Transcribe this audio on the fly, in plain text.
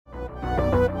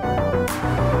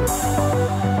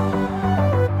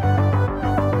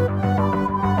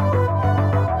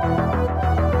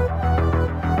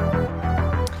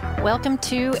Welcome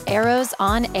to Arrows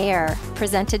on Air,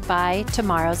 presented by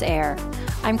Tomorrow's Air.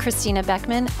 I'm Christina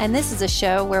Beckman, and this is a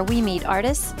show where we meet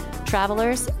artists,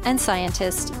 travelers, and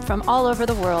scientists from all over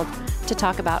the world to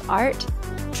talk about art,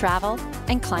 travel,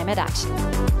 and climate action.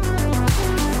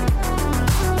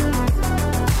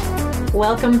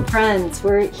 Welcome, friends.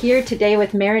 We're here today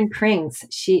with Maren Krings.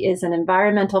 She is an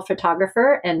environmental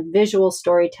photographer and visual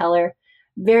storyteller,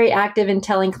 very active in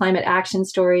telling climate action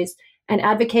stories and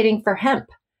advocating for hemp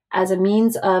as a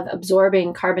means of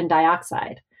absorbing carbon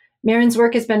dioxide. Maren's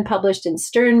work has been published in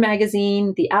Stern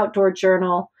Magazine, The Outdoor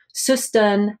Journal,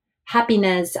 Sustan,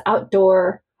 Happiness,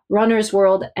 Outdoor, Runner's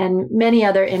World, and many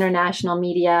other international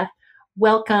media.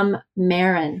 Welcome,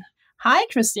 Maren. Hi,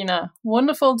 Christina.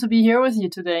 Wonderful to be here with you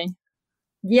today.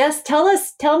 Yes,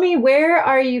 tell me, where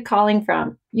are you calling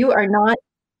from? You are not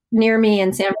near me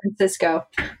in San Francisco.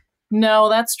 No,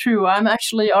 that's true. I'm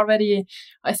actually already,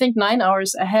 I think, 9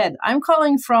 hours ahead. I'm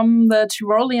calling from the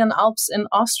Tyrolean Alps in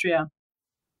Austria.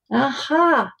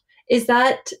 Aha. Is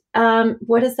that,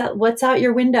 what is that? What's out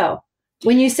your window?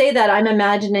 When you say that, I'm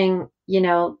imagining,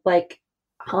 like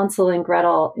Hansel and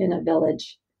Gretel in a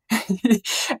village.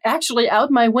 Actually, out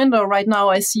my window right now,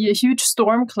 I see a huge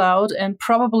storm cloud and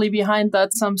probably behind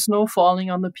that some snow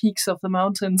falling on the peaks of the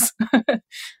mountains.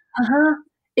 Uh-huh.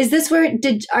 Is this where,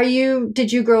 did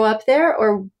you grow up there,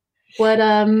 or what,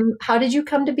 how did you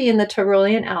come to be in the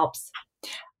Tyrolean Alps?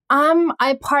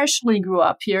 I partially grew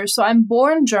up here. So I'm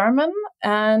born German,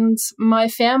 and my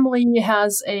family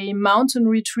has a mountain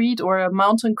retreat or a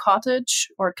mountain cottage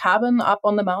or cabin up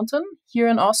on the mountain here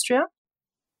in Austria.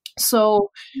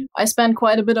 So I spent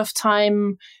quite a bit of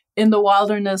time in the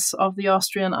wilderness of the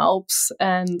Austrian Alps,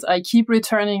 and I keep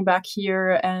returning back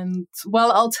here. And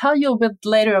well, I'll tell you a bit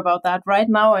later about that. Right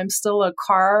now, I'm still a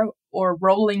car or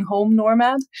rolling home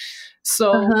nomad.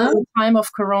 So at the time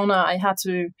of Corona, I had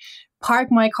to park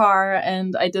my car,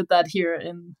 and I did that here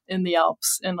in the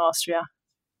Alps in Austria.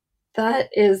 That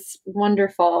is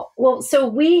wonderful. Well,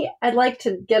 so I'd like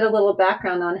to get a little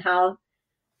background on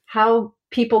how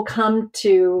people come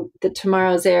to the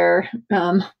Tomorrow's Air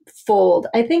fold.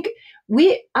 I think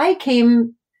I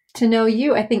came to know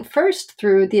you, I think, first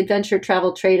through the Adventure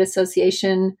Travel Trade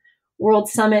Association World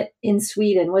Summit in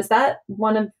Sweden. Was that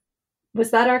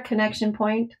our connection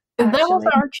point? Actually? That was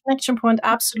our connection point,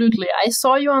 absolutely. I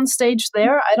saw you on stage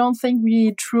there. I don't think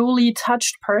we truly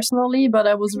touched personally, but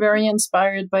I was very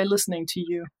inspired by listening to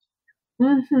you.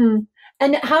 Mm-hmm.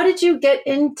 And how did you get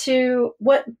into,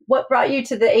 what brought you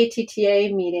to the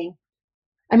ATTA meeting?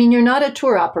 I mean, you're not a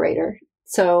tour operator,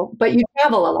 but you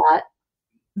travel a lot.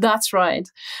 That's right.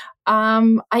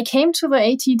 I came to the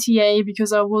ATTA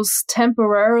because I was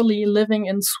temporarily living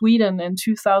in Sweden in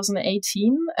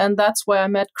 2018, and that's where I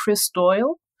met Chris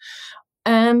Doyle.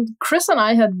 And Chris and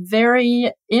I had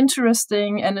very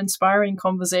interesting and inspiring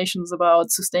conversations about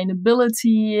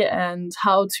sustainability and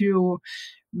how to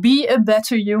be a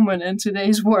better human in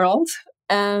today's world.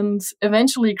 And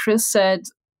eventually Chris said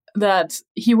that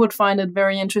he would find it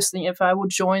very interesting if I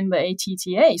would join the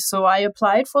ATTA. So I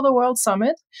applied for the World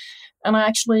Summit, and I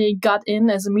actually got in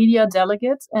as a media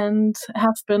delegate and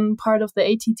have been part of the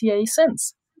ATTA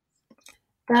since.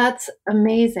 That's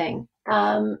amazing.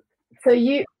 So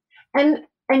you, and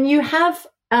you have,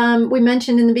 we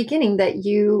mentioned in the beginning that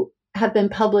you have been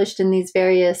published in these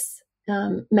various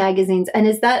magazines. And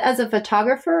is that as a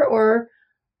photographer or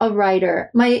a writer?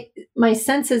 My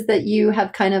sense is that you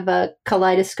have kind of a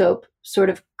kaleidoscope sort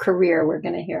of career we're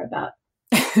going to hear about.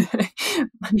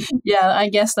 Yeah, I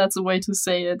guess that's a way to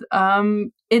say it.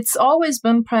 It's always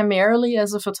been primarily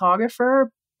as a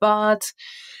photographer, but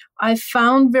I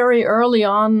found very early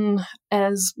on,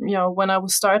 as when I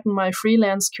was starting my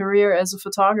freelance career as a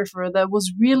photographer, that it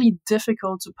was really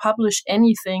difficult to publish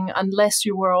anything unless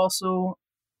you were also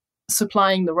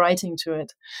supplying the writing to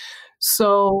it.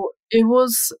 So it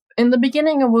was, in the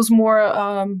beginning, it was more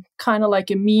kind of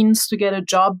like a means to get a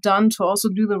job done to also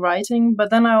do the writing.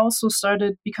 But then I also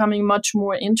started becoming much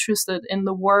more interested in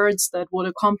the words that would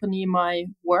accompany my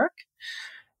work.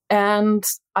 And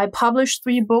I published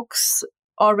 3 books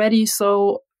already.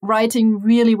 So writing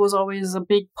really was always a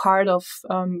big part of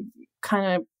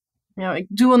kind of,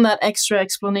 doing that extra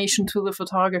explanation to the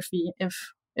photography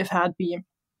if had be.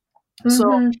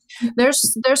 So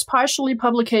there's partially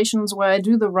publications where I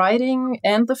do the writing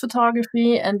and the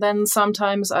photography, and then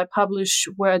sometimes I publish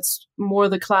where it's more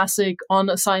the classic on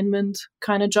assignment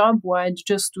kind of job where I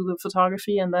just do the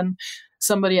photography and then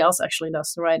somebody else actually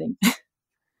does the writing.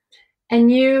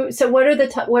 And so what are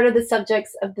the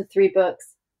subjects of the 3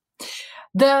 books?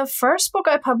 The first book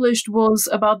I published was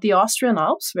about the Austrian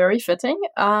Alps, very fitting.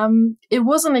 It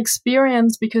was an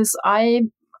experience because I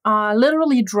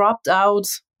literally dropped out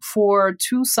for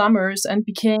 2 summers and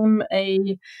became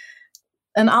an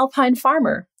alpine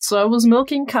farmer. So I was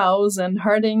milking cows and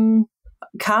herding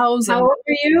cows. How old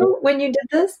were you when you did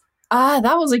this?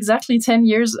 That was exactly 10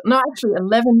 years. No, actually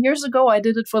 11 years ago, I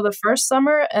did it for the first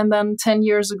summer. And then 10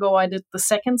 years ago, I did the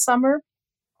second summer.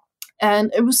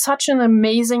 And it was such an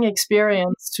amazing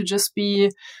experience to just be,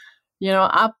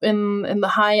 up in the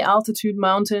high altitude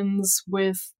mountains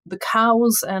with the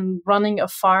cows and running a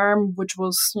farm, which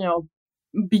was,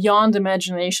 beyond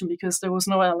imagination because there was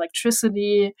no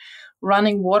electricity.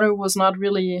 Running water was not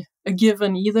really a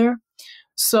given either.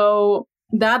 So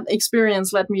that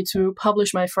experience led me to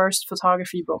publish my first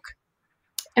photography book.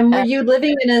 And were you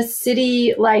living in a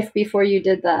city life before you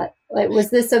did that? Like, was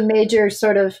this a major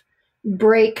sort of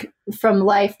break from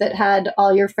life that had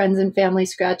all your friends and family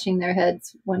scratching their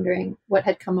heads, wondering what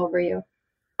had come over you?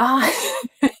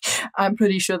 I'm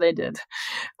pretty sure they did.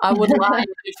 I would lie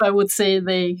if I would say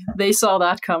they saw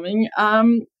that coming.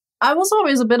 I was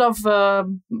always a bit of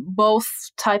both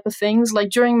type of things. Like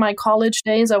during my college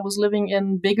days, I was living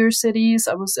in bigger cities.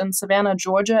 I was in Savannah,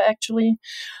 Georgia, actually.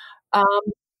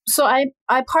 So I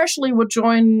partially would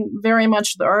join very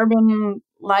much the urban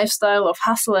lifestyle of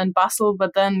hustle and bustle,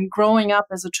 but then growing up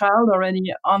as a child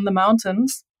already on the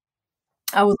mountains,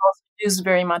 I was also used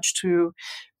very much to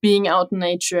being out in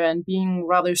nature and being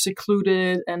rather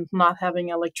secluded and not having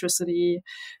electricity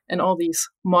and all these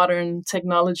modern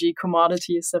technology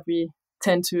commodities that we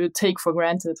tend to take for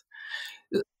granted.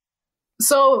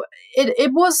 So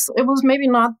it was maybe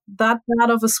not that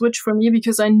bad of a switch for me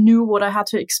because I knew what I had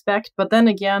to expect. But then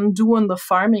again, doing the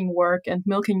farming work and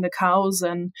milking the cows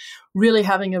and really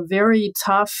having a very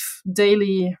tough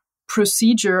daily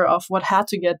procedure of what had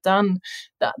to get done,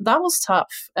 that was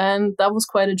tough. And that was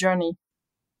quite a journey.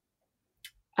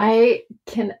 I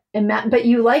can imagine, but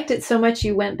you liked it so much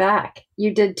you went back.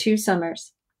 You did 2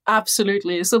 summers.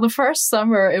 Absolutely. So the first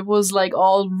summer, it was like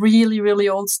all really, really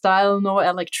old style, no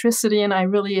electricity. And I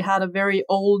really had a very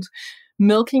old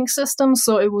milking system.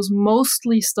 So it was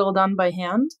mostly still done by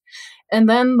hand. And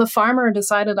then the farmer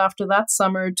decided after that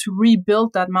summer to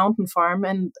rebuild that mountain farm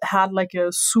and had like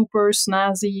a super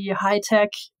snazzy, high-tech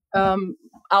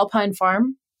alpine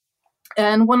farm.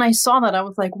 And when I saw that, I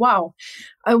was like, wow,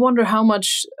 I wonder how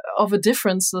much of a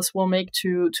difference this will make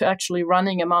to actually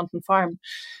running a mountain farm.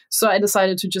 So I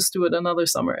decided to just do it another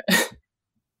summer.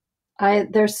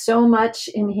 There's so much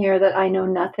in here that I know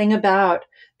nothing about.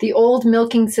 The old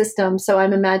milking system. So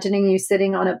I'm imagining you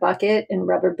sitting on a bucket in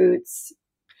rubber boots,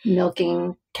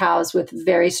 milking cows with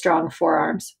very strong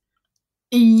forearms.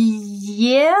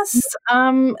 Yes.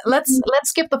 Let's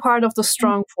skip the part of the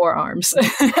strong forearms.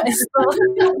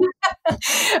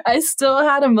 I still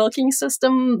had a milking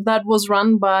system that was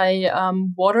run by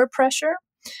water pressure,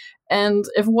 and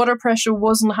if water pressure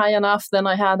wasn't high enough, then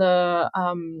I had a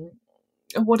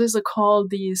what is it called?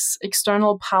 These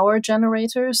external power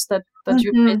generators that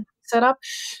you set up.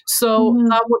 So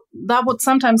that would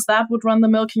sometimes that would run the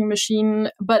milking machine,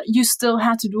 but you still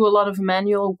had to do a lot of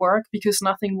manual work because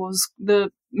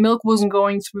the milk wasn't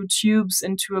going through tubes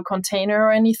into a container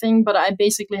or anything, but I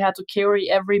basically had to carry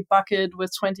every bucket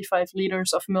with 25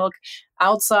 liters of milk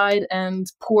outside and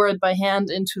pour it by hand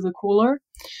into the cooler.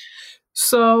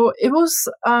 So it was,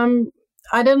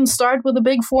 I didn't start with the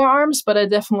big forearms, but I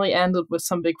definitely ended with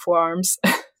some big forearms.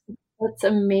 That's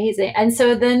amazing. And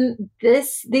so then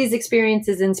these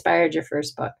experiences inspired your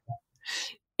first book.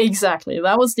 Exactly.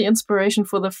 That was the inspiration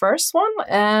for the first one.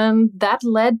 And that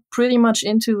led pretty much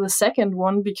into the second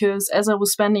one because as I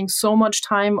was spending so much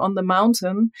time on the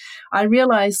mountain, I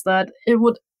realized that it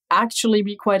would actually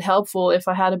be quite helpful if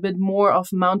I had a bit more of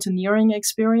mountaineering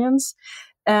experience.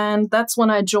 And that's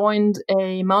when I joined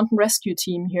a mountain rescue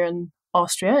team here in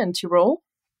Austria, in Tyrol.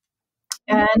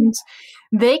 And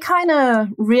they kind of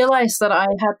realized that I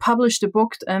had published a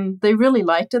book and they really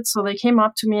liked it. So they came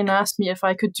up to me and asked me if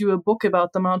I could do a book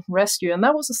about the mountain rescue. And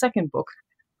that was the second book.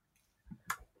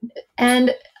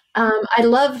 And I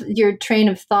love your train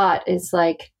of thought is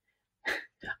like,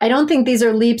 I don't think these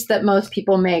are leaps that most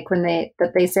people make when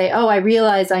they say, oh, I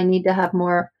realize I need to have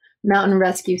more mountain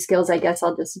rescue skills. I guess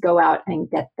I'll just go out and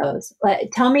get those.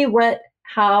 Tell me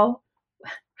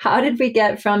how did we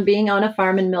get from being on a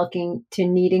farm and milking to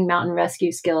needing mountain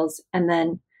rescue skills? And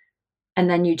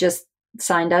then you just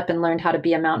signed up and learned how to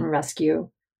be a mountain rescue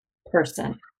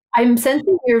person. I'm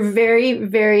sensing you're very,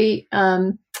 very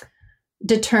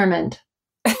determined.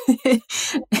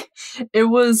 It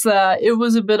was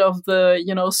a bit of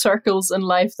the, circles in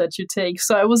life that you take.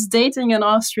 So I was dating an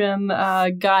Austrian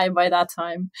guy by that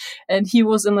time, and he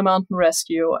was in the mountain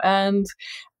rescue. And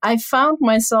I found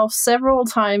myself several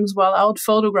times while out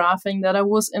photographing that I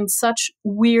was in such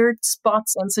weird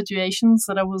spots and situations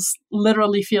that I was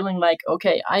literally feeling like,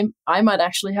 okay, I might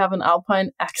actually have an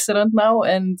alpine accident now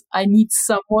and I need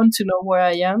someone to know where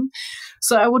I am.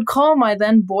 So I would call my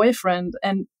then boyfriend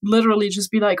and literally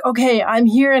just be like, okay, I'm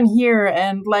here and here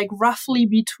and like roughly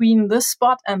between this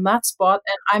spot and that spot,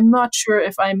 and I'm not sure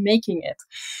if I'm making it.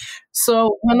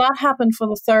 So when that happened for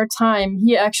the third time,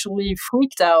 he actually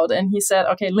freaked out and he said,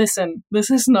 okay, listen, this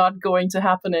is not going to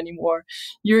happen anymore.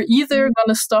 You're either going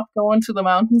to stop going to the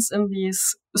mountains in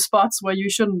these spots where you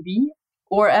shouldn't be,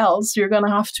 or else you're going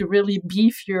to have to really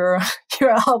beef your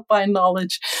alpine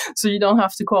knowledge so you don't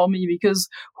have to call me, because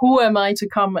who am I to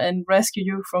come and rescue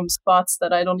you from spots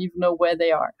that I don't even know where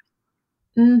they are?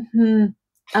 Mm-hmm.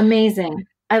 Amazing.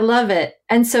 I love it.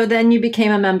 And so then you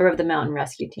became a member of the mountain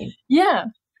rescue team. Yeah,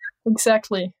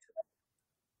 exactly.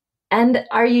 And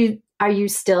are you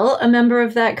still a member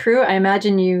of that crew? I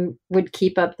imagine you would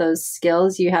keep up those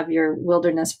skills. You have your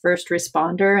wilderness first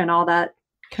responder and all that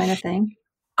kind of thing.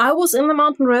 I was in the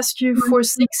mountain rescue for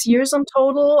 6 years in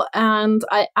total, and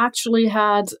I actually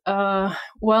had, a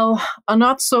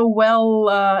not so well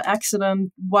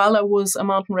accident while I was a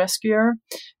mountain rescuer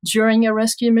during a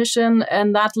rescue mission,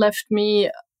 and that left me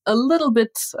a little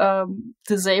bit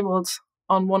disabled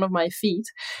on one of my feet.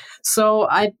 So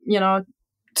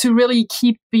to really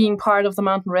keep being part of the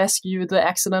mountain rescue, the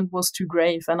accident was too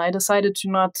grave, and I decided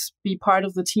to not be part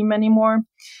of the team anymore.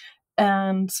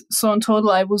 And so in total,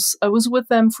 I was with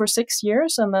them for 6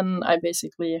 years, and then I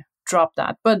basically dropped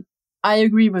that. But I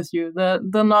agree with you.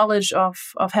 The knowledge of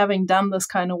having done this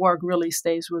kind of work really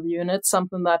stays with you, and it's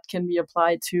something that can be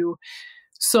applied to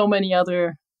so many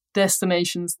other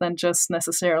destinations than just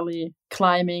necessarily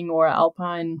climbing or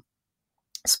alpine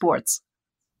sports.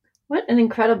 What an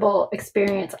incredible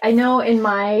experience. I know in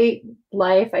my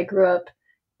life, I grew up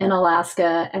in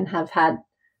Alaska and have had,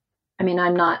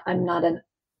 I'm not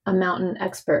a mountain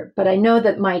expert, but I know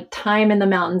that my time in the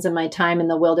mountains and my time in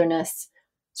the wilderness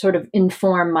sort of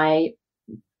inform my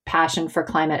passion for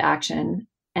climate action.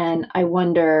 And I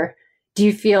wonder, do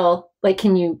you feel like,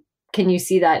 can you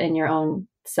see that in your own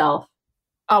self?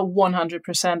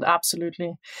 100%,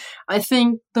 absolutely. I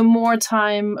think the more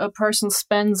time a person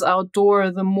spends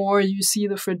outdoor, the more you see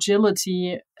the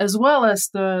fragility as well as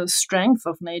the strength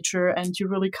of nature, and you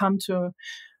really come to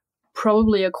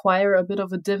probably acquire a bit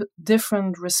of a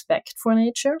different respect for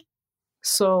nature.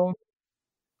 So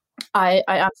I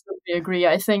absolutely agree.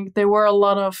 I think there were a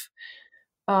lot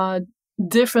of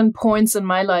different points in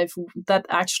my life that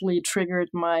actually triggered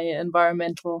my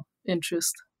environmental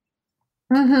interest.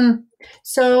 Mm-hmm.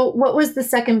 So what was the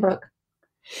second book?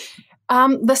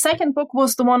 The second book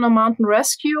was the one on mountain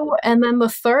rescue. And then the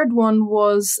third one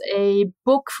was a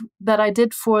book that I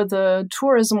did for the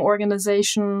tourism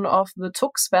organization of the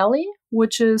Tux Valley,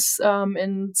 which is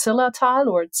in Zillertal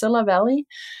or Ziller Valley.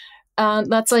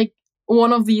 And that's like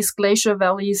one of these glacier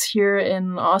valleys here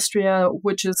in Austria,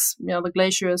 which is, the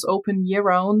glacier is open year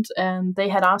round. And they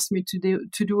had asked me to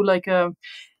do like a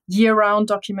year-round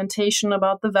documentation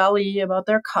about the valley, about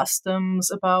their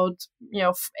customs, about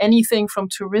anything from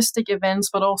touristic events,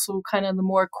 but also kind of the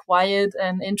more quiet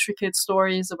and intricate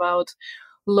stories about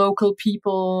local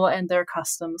people and their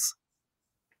customs.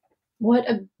 What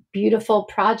a beautiful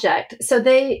project. So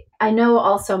I know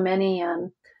also many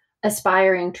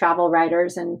aspiring travel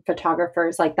writers and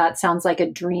photographers, like that sounds like a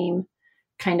dream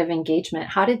kind of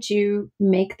engagement. How'd you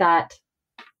make that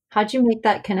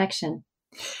connection?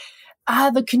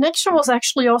 The connection was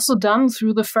actually also done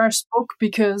through the first book,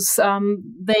 because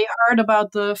they heard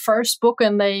about the first book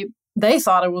and they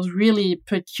thought it was really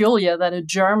peculiar that a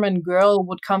German girl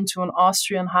would come to an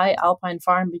Austrian high alpine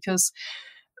farm, because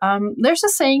there's a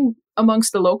saying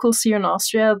amongst the locals here in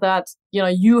Austria that,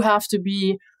 you have to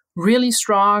be really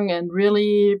strong and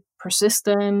really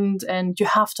persistent, and you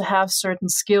have to have certain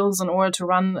skills in order to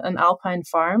run an alpine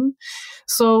farm.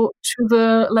 So to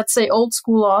the, let's say, old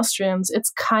school Austrians, it's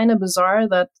kind of bizarre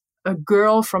that a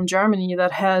girl from Germany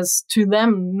that has, to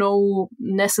them, no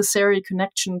necessary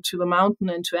connection to the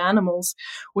mountain and to animals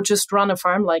would just run a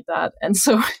farm like that. And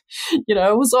so,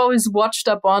 it was always watched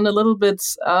up on a little bit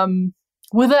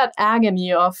with that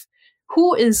agony of,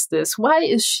 who is this? Why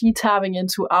is she tapping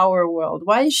into our world?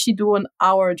 Why is she doing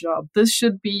our job? This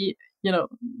should be,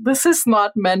 this is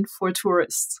not meant for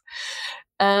tourists.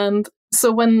 And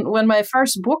so when my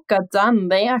first book got done,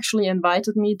 they actually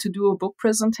invited me to do a book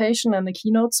presentation and a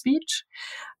keynote speech.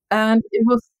 And it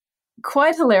was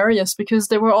quite hilarious, because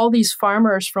there were all these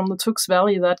farmers from the Tux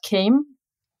Valley that came.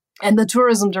 And the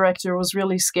tourism director was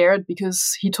really scared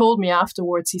because he told me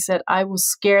afterwards, he said, I was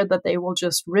scared that they will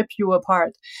just rip you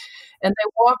apart. And they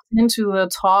walked into the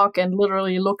talk and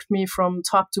literally looked me from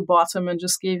top to bottom and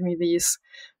just gave me these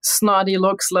snotty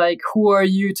looks like, who are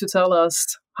you to tell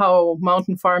us how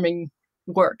mountain farming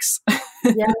works?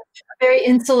 Yeah, a very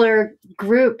insular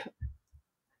group.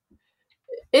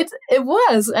 It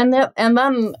was, and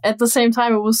then at the same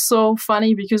time, it was so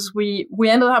funny because we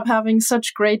ended up having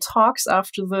such great talks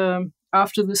after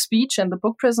the speech and the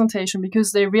book presentation,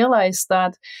 because they realized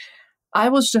that I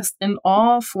was just in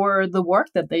awe for the work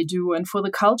that they do and for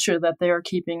the culture that they are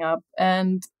keeping up,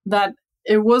 and that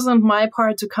it wasn't my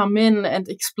part to come in and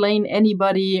explain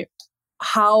anybody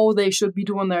how they should be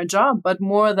doing their job, but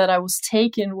more that I was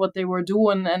taking what they were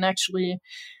doing and actually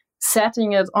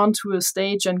setting it onto a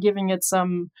stage and giving it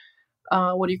some,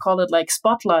 like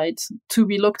spotlight to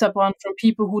be looked upon from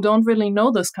people who don't really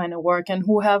know this kind of work and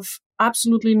who have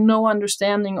absolutely no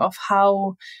understanding of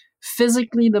how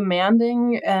physically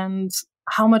demanding and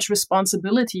how much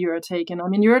responsibility you're taking. I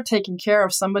mean, you're taking care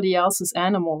of somebody else's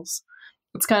animals.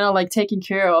 It's kind of like taking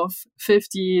care of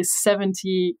 50,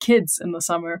 70 kids in the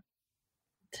summer.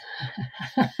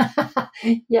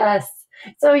 Yes.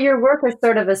 So your work is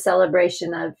sort of a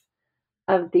celebration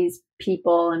of these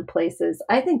people and places.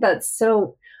 I think that's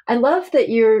so, I love that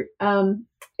you're,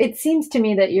 it seems to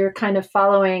me that you're kind of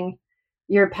following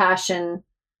your passion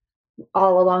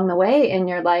all along the way in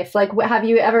your life. Like, have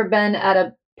you ever been at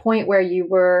a point where you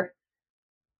were,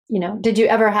 did you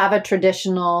ever have a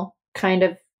traditional kind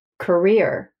of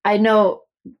career? I know,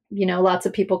 lots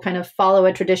of people kind of follow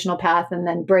a traditional path and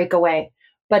then break away,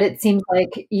 but it seems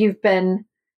like you've been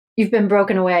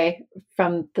broken away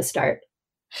from the start.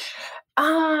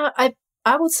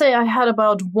 I would say I had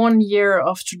about 1 year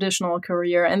of traditional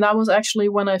career, and that was actually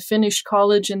when I finished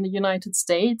college in the United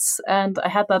States, and I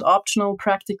had that optional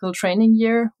practical training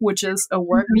year, which is a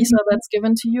work visa that's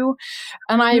given to you,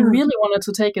 and I really wanted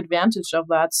to take advantage of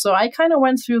that. So I kind of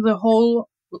went through the whole,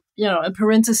 in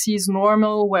parentheses,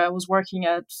 normal, where I was working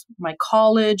at my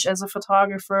college as a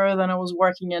photographer, then I was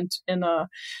working in a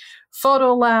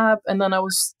photo lab, and then I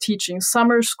was teaching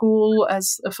summer school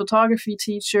as a photography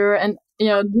teacher, and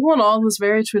doing all this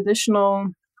very traditional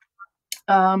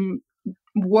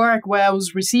work where I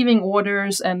was receiving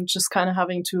orders and just kind of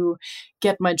having to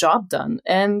get my job done.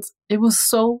 And it was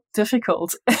so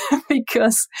difficult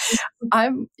because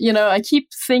I keep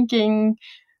thinking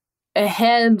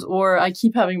ahead, or I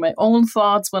keep having my own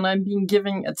thoughts when I'm being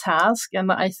given a task.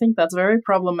 And I think that's very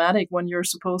problematic when you're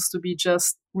supposed to be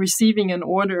just receiving an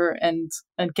order and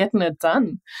getting it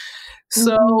done.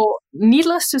 So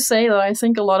needless to say that I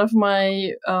think a lot of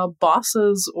my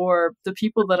bosses or the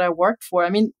people that I worked for, I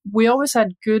mean, we always had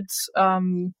good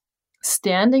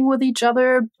standing with each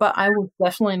other, but I was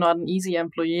definitely not an easy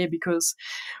employee because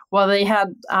while they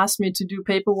had asked me to do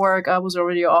paperwork, I was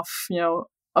already off,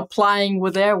 applying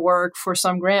with their work for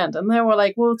some grant. And they were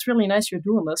like, well, it's really nice you're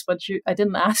doing this, but I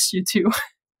didn't ask you to.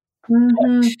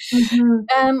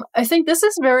 And I think this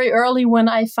is very early when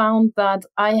I found that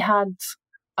I had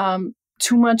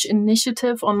too much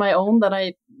initiative on my own, that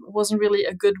I wasn't really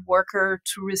a good worker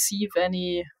to receive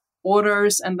any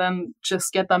orders and then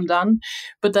just get them done,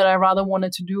 but that I rather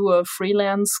wanted to do a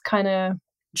freelance kind of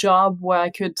job where I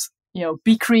could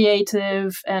be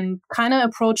creative and kind of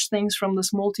approach things from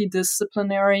this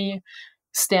multidisciplinary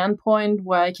standpoint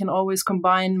where I can always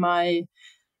combine my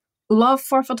love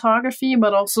for photography,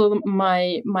 but also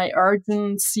my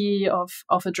urgency of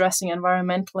addressing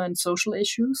environmental and social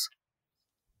issues.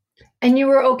 And you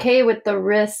were okay with the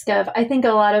risk of, I think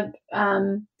a lot of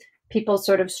people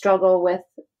sort of struggle with,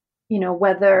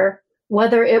 whether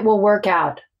it will work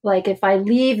out. Like if I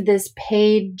leave this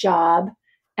paid job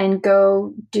and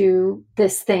go do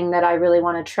this thing that I really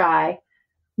want to try,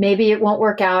 maybe it won't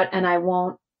work out and I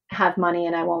won't have money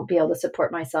and I won't be able to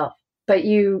support myself. But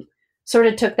you sort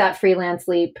of took that freelance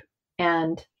leap,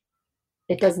 and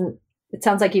it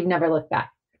sounds like you've never looked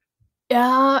back.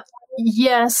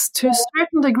 Yes, to a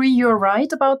certain degree, you're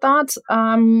right about that.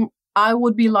 I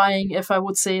would be lying if I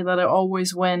would say that it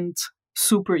always went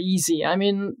super easy. I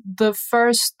mean, the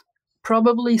first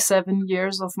probably 7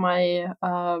 years of my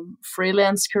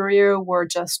freelance career were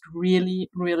just really,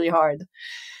 really hard.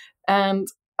 And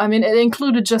I mean, it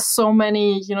included just so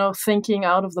many, thinking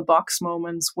out of the box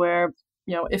moments where,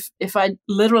 if I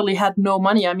literally had no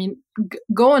money, I mean,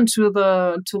 going to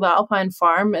the Alpine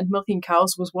farm and milking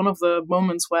cows was one of the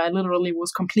moments where I literally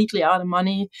was completely out of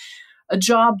money. A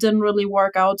job didn't really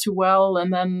work out too well.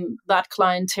 And then that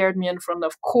client teared me in front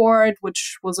of court,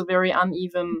 which was a very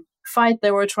uneven fight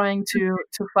they were trying to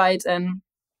fight. And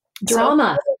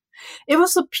drama. It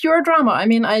was a pure drama. I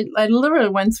mean, I literally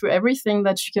went through everything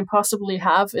that you can possibly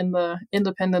have in the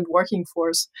independent working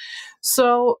force.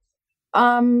 So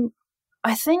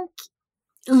I think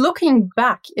looking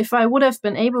back, if I would have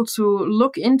been able to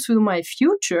look into my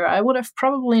future, I would have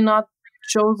probably not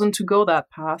chosen to go that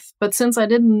path. But since I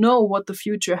didn't know what the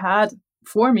future had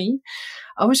for me,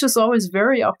 I was just always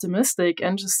very optimistic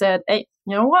and just said, hey,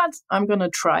 you know what? I'm going to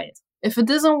try it. If it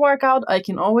doesn't work out, I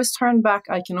can always turn back.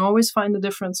 I can always find a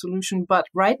different solution. But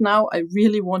right now, I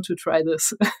really want to try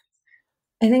this.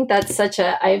 I think that's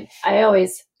I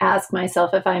always ask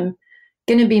myself if I'm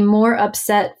going to be more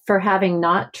upset for having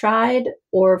not tried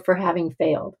or for having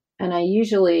failed. And I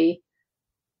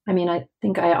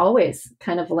think I always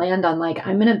kind of land on like,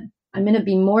 I'm going to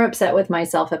be more upset with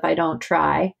myself if I don't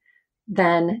try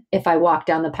than if I walk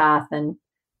down the path and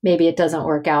maybe it doesn't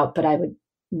work out, but I would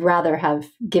rather have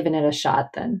given it a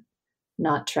shot than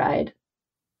not tried.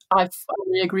 I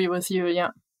fully agree with you.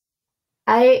 Yeah.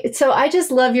 So I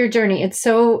just love your journey. It's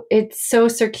so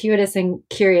circuitous and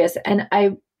curious. And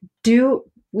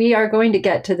we are going to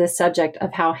get to this subject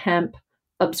of how hemp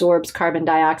absorbs carbon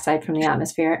dioxide from the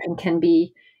atmosphere and can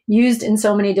be used in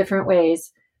so many different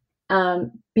ways.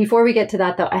 Before we get to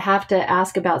that though, I have to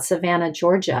ask about Savannah,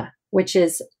 Georgia, which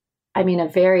is, a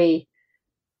very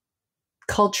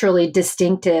culturally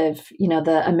distinctive,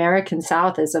 the American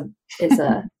South is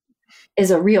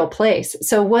a real place.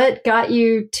 So what got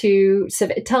you to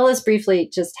tell us briefly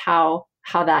just how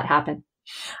that happened?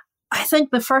 I think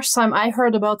the first time I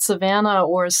heard about Savannah,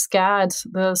 or SCAD,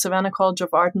 the Savannah College of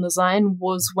Art and Design,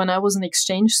 was when I was an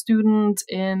exchange student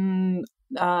in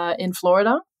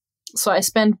Florida. So I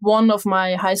spent one of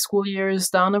my high school years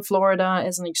down in Florida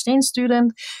as an exchange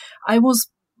student.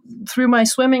 Through my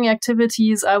swimming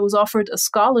activities, I was offered a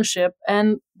scholarship.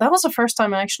 And that was the first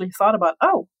time I actually thought about,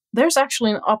 there's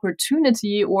actually an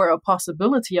opportunity or a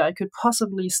possibility I could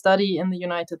possibly study in the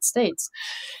United States.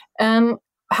 And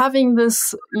having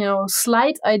this,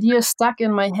 slight idea stuck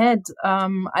in my head,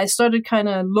 I started kind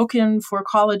of looking for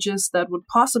colleges that would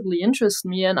possibly interest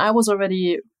me. And I was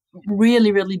already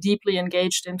really, really deeply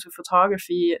engaged into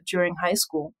photography during high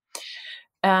school.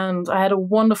 And I had a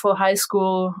wonderful high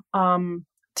school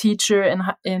teacher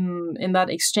in that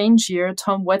exchange year,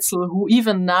 Tom Wetzel, who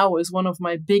even now is one of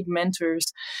my big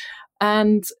mentors.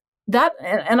 And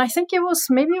I think it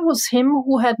was him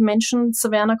who had mentioned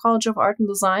Savannah College of Art and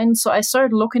Design. So I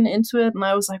started looking into it and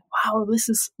I was like, wow, this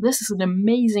is an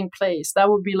amazing place. That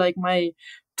would be like my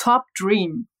top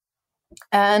dream.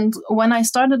 And when I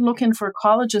started looking for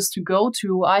colleges to go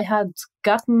to, I had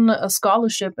gotten a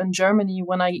scholarship in Germany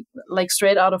when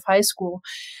straight out of high school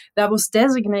that was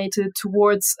designated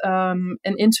towards an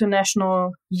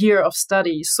international year of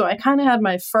studies. So I kind of had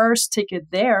my first ticket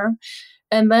there.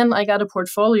 And then I got a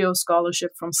portfolio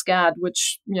scholarship from SCAD,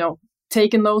 which,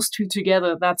 taking those two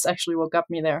together, that's actually what got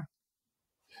me there.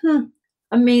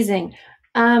 Amazing.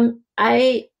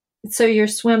 So you're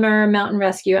swimmer, mountain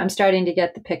rescue. I'm starting to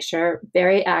get the picture.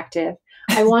 Very active.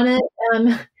 I want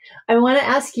to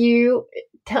ask you,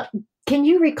 can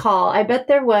you recall, I bet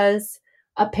there was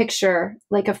a picture,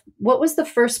 what was the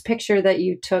first picture that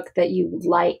you took that you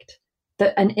liked,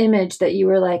 an image that you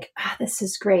were like, this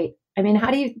is great.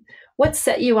 What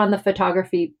set you on the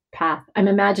photography path? I'm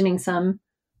imagining some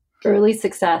early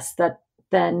success that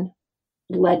then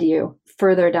led you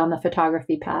further down the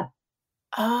photography path.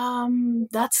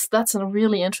 That's a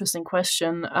really interesting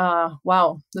question.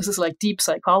 Wow, this is like deep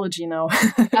psychology now.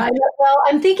 Well,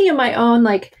 I'm thinking of my own,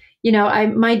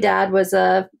 my dad was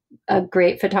a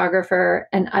great photographer,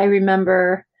 and I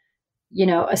remember,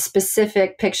 a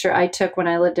specific picture I took when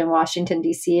I lived in Washington,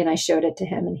 D.C., and I showed it to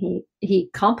him, and he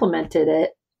complimented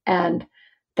it, and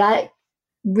that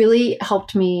really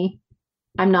helped me.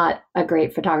 I'm not a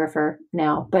great photographer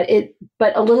now, but a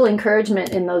little encouragement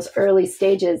in those early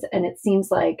stages. And it seems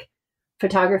like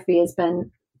photography has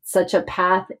been such a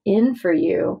path in for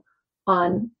you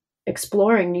on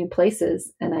exploring new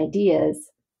places and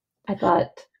ideas. I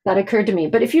thought that occurred to me,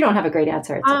 but if you don't have a great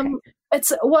answer,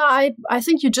 it's okay. I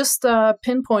think you just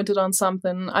pinpointed on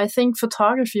something. I think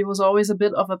photography was always a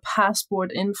bit of a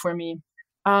passport in for me.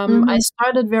 I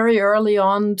started very early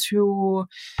on to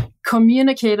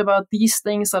communicate about these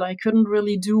things that I couldn't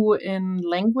really do in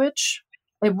language.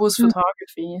 It was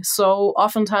photography. So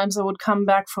oftentimes I would come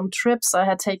back from trips I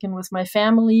had taken with my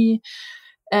family,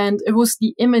 and it was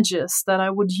the images that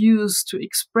I would use to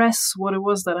express what it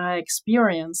was that I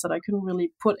experienced that I couldn't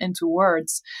really put into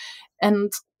words.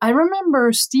 And I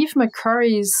remember Steve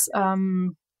McCurry's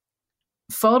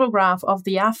photograph of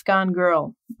the Afghan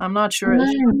girl. I'm not sure if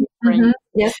you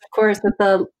Yes, of course, with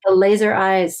the laser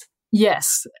eyes.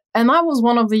 Yes. And that was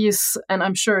one of these, and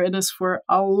I'm sure it is for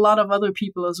a lot of other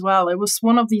people as well. It was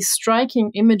one of these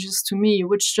striking images to me,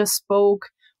 which just spoke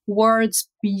words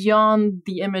beyond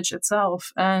the image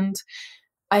itself. And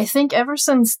I think ever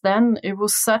since then, it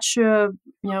was such a,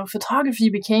 photography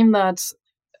became that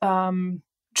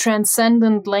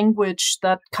transcendent language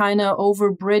that kind of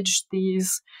overbridged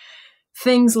these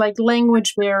things like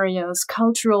language barriers,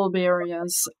 cultural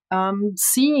barriers,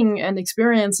 seeing and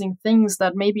experiencing things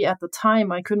that maybe at the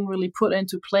time I couldn't really put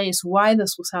into place why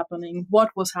this was happening, what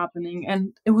was happening.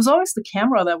 And it was always the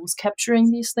camera that was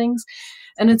capturing these things.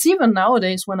 And it's even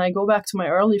nowadays when I go back to my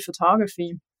early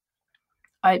photography,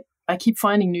 I keep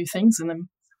finding new things in them.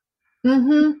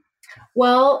 Mm-hmm.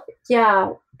 Well,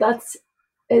 yeah, it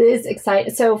is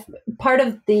exciting. So part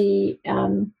of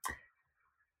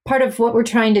what we're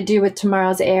trying to do with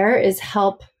Tomorrow's Air is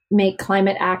help make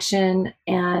climate action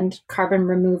and carbon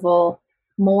removal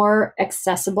more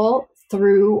accessible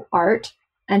through art.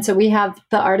 And so we have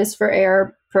the Artists for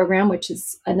Air program, which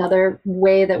is another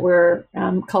way that we're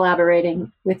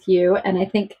collaborating with you. And I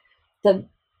think the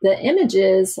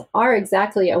images are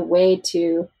exactly a way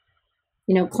to,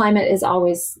 climate is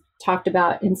always talked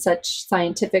about in such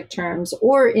scientific terms,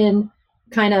 or in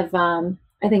kind of,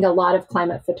 I think a lot of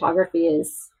climate photography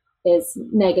is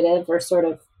negative, or sort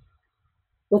of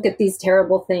look at these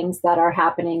terrible things that are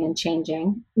happening and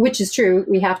changing, which is true.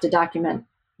 We have to document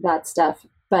that stuff.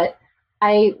 But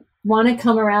I want to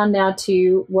come around now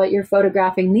to what you're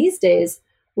photographing these days,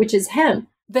 which is hemp.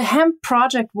 The hemp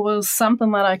project was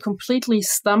something that I completely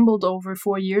stumbled over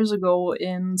 4 years ago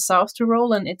in South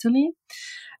Tyrol in Italy.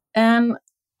 And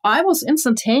I was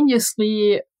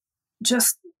instantaneously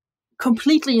just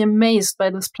completely amazed by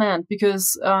this plant,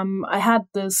 because I had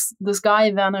this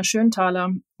guy, Werner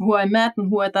Schönthaler, who I met and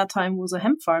who at that time was a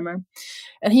hemp farmer.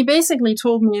 And he basically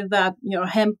told me that,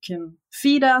 hemp can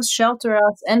feed us, shelter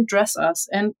us, and dress us.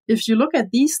 And if you look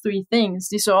at these three things,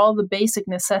 these are all the basic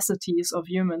necessities of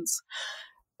humans.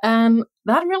 And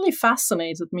that really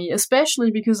fascinated me,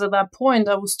 especially because at that point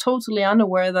I was totally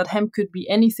unaware that hemp could be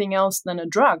anything else than a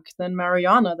drug, than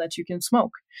marijuana that you can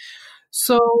smoke.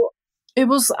 So it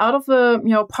was out of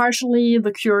partially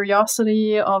the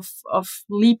curiosity of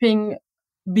leaping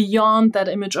beyond that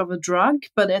image of a drug,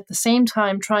 but at the same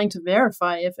time trying to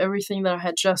verify if everything that I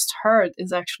had just heard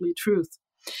is actually truth.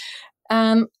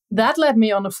 And that led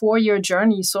me on a 4-year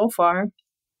journey so far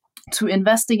to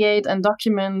investigate and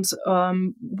document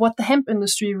what the hemp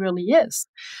industry really is.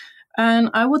 And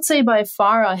I would say by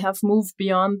far I have moved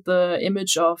beyond the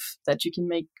image of that you can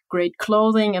make great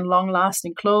clothing and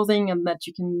long-lasting clothing, and that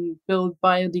you can build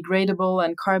biodegradable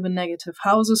and carbon negative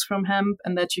houses from hemp,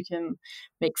 and that you can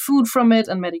make food from it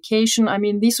and medication. I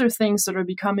mean, these are things that are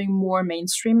becoming more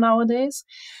mainstream nowadays.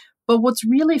 But what's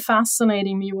really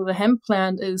fascinating me with the hemp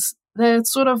plant is that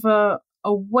it's sort of a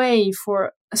way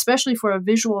for, especially for a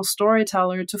visual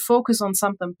storyteller, to focus on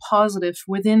something positive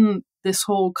within this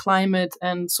whole climate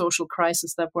and social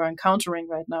crisis that we're encountering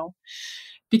right now.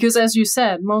 Because as you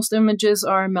said, most images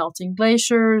are melting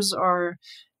glaciers or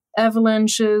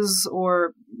avalanches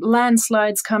or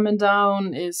landslides coming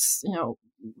down, is,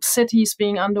 cities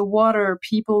being underwater,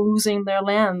 people losing their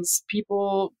lands,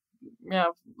 people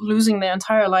losing their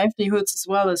entire livelihoods as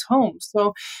well as homes.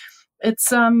 So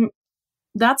it's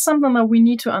that's something that we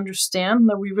need to understand,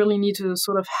 that we really need to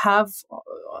sort of have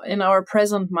in our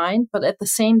present mind. But at the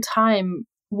same time,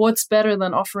 what's better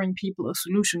than offering people a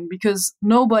solution? Because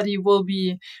nobody will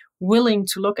be willing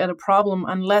to look at a problem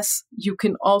unless you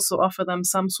can also offer them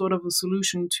some sort of a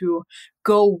solution to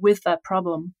go with that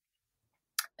problem.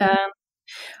 And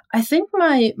I think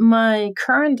my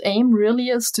current aim really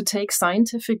is to take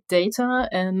scientific data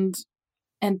and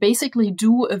basically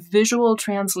do a visual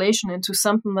translation into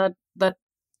something that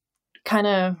kind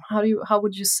of, how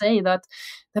would you say that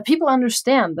people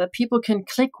understand, that people can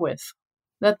click with,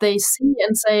 that they see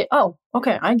and say, oh,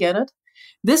 okay, I get it.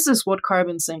 This is what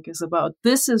carbon sink is about.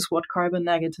 This is what carbon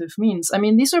negative means. I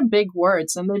mean, these are big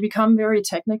words and they become very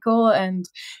technical. And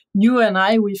you and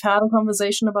I, we've had a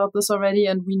conversation about this already.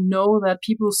 And we know that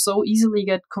people so easily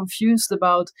get confused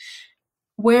about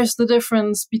where's the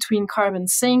difference between carbon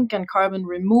sink and carbon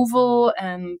removal,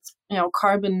 and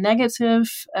carbon negative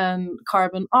and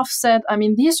carbon offset. I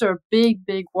mean, these are big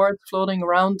words floating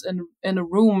around in a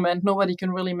room, and nobody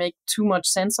can really make too much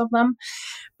sense of them.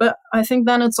 But I think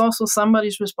then it's also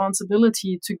somebody's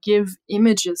responsibility to give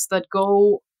images that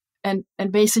go and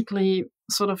basically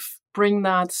sort of bring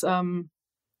that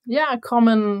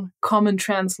common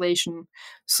translation,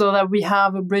 so that we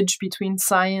have a bridge between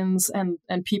science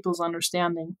and people's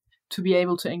understanding to be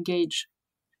able to engage.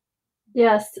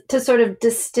 Yes, to sort of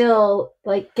distill,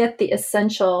 like get the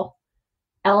essential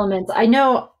elements. I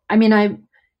know, I mean,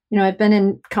 I've been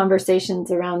in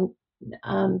conversations around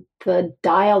the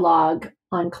dialogue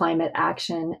on climate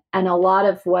action, and a lot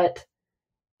of what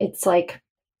it's like,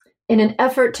 in an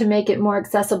effort to make it more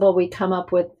accessible, we come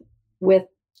up with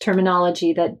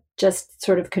terminology that just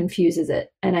sort of confuses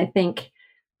it. And I think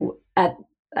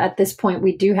at this point,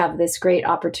 we do have this great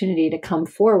opportunity to come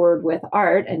forward with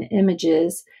art and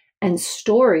images and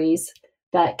stories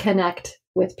that connect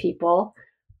with people.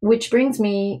 Which brings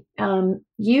me,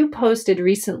 you posted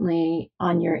recently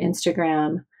on your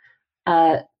Instagram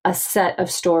a set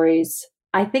of stories.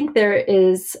 I think there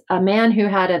is a man who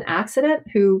had an accident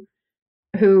who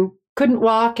couldn't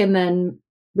walk and then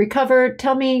recovered.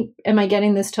 Tell me, am I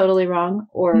getting this totally wrong?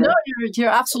 Or no, you're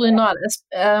absolutely not. As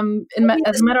a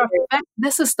matter of fact,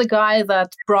 this is the guy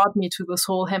that brought me to this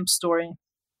whole hemp story.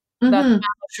 Mm-hmm. That Werner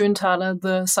Schönthaler,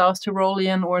 the South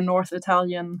Tyrolean or North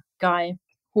Italian guy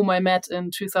whom I met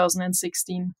in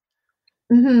 2016.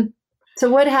 Mm-hmm. So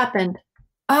what happened?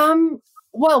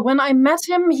 Well, when I met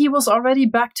him, he was already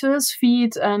back to his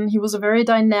feet, and he was a very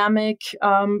dynamic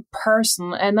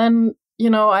person. And then,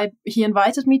 he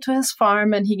invited me to his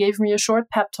farm, and he gave me a short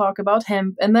pep talk about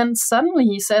hemp. And then suddenly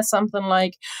he says something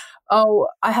like, "Oh,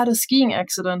 I had a skiing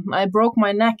accident, and I broke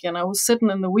my neck, and I was sitting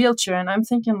in the wheelchair." And I'm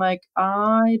thinking, like,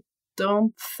 I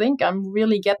don't think I'm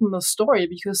really getting the story,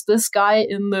 because this guy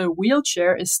in the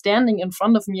wheelchair is standing in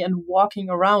front of me and walking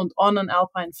around on an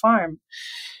alpine farm.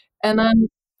 And then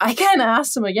I kind of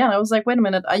asked him again. I was like, wait a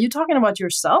minute, are you talking about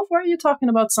yourself or are you talking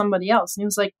about somebody else? And he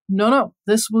was like, no,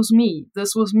 this was me.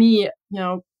 This was me,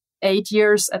 8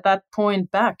 years at that point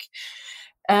back.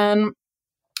 And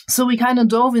so we kind of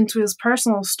dove into his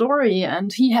personal story,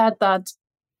 and he had that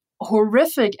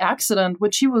horrific accident,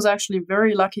 which he was actually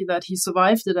very lucky that he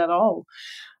survived it at all.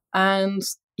 And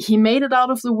he made it out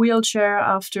of the wheelchair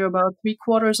after about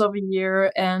 3/4 of a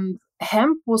year. And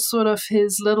hemp was sort of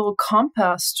his little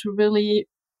compass to really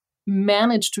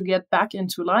manage to get back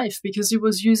into life, because he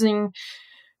was using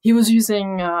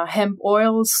hemp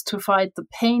oils to fight the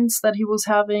pains that he was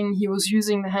having. He was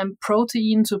using the hemp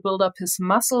protein to build up his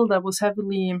muscle that was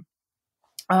heavily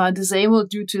disabled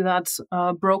due to that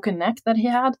broken neck that he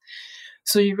had.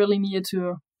 So he really needed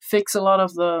to fix a lot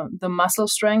of the muscle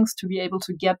strength to be able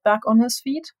to get back on his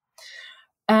feet.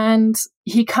 And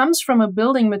he comes from a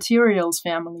building materials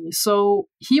family. So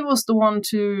he was the one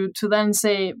to then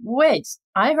say, wait,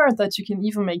 I heard that you can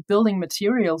even make building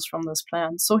materials from this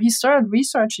plant. So he started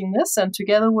researching this, and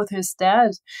together with his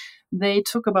dad, they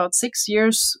took about 6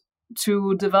 years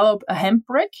to develop a hemp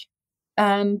brick,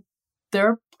 and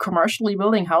they're commercially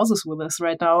building houses with this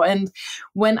right now. And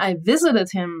when I visited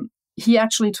him, he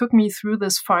actually took me through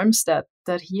this farmstead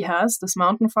that he has, this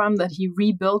mountain farm that he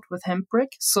rebuilt with hemp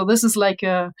brick. So this is like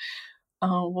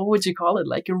what would you call it?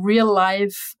 Like a real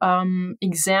life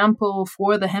example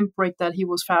for the hemp brick that he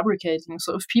was fabricating.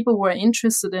 So if people were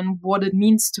interested in what it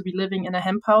means to be living in a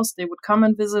hemp house, they would come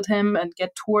and visit him and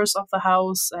get tours of the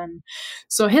house. And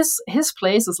so his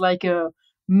place is like a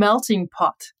melting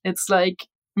pot. It's like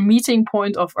meeting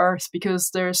point of Earth, because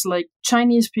there's like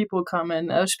Chinese people come in,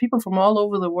 there's people from all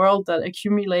over the world that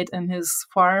accumulate in his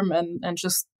farm and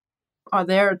just are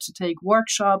there to take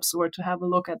workshops or to have a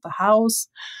look at the house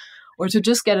or to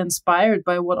just get inspired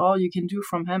by what all you can do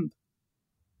from hemp.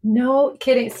 No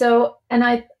kidding. So, and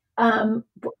I,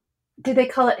 do they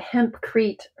call it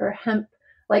hempcrete or hemp,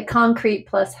 like concrete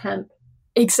plus hemp?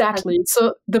 Exactly.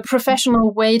 So the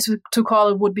professional way to call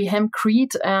it would be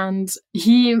hempcrete, and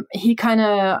he kind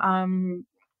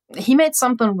of he made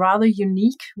something rather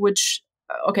unique, which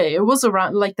it was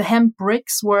around, like the hemp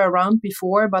bricks were around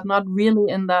before, but not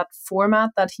really in that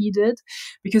format that he did,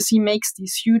 because he makes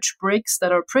these huge bricks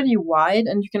that are pretty wide,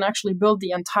 and you can actually build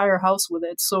the entire house with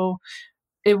it. So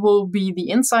it will be the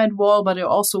inside wall, but it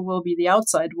also will be the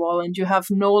outside wall. And you have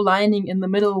no lining in the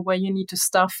middle where you need to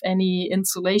stuff any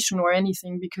insulation or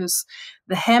anything, because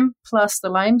the hemp plus the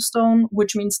limestone,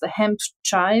 which means the hemp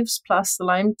chives plus the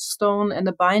limestone and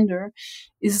the binder,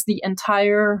 is the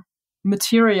entire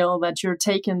material that you're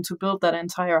taking to build that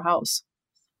entire house.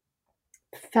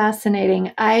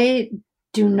 Fascinating. I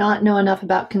do not know enough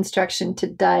about construction to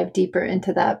dive deeper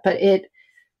into that, but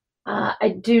I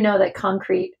do know that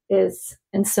concrete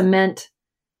and cement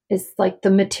is like the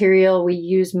material we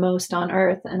use most on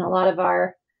Earth, and a lot of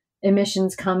our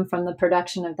emissions come from the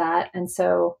production of that. And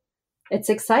so it's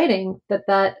exciting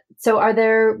so are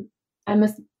there,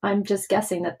 I'm just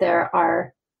guessing that there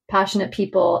are passionate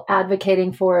people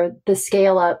advocating for the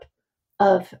scale up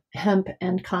of hemp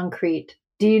and concrete.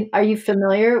 Are you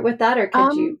familiar with that, or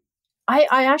could you?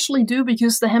 I actually do,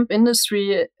 because the hemp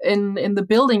industry in the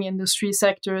building industry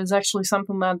sector is actually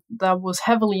something that was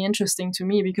heavily interesting to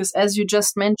me, because as you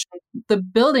just mentioned, the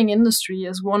building industry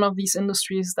is one of these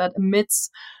industries that emits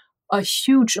a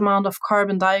huge amount of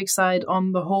carbon dioxide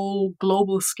on the whole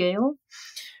global scale.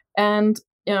 And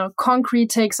concrete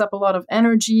takes up a lot of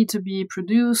energy to be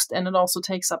produced, and it also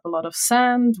takes up a lot of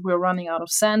sand. We're running out of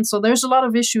sand. So there's a lot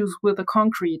of issues with the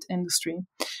concrete industry.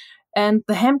 And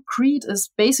the hempcrete is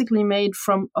basically made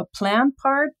from a plant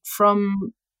part,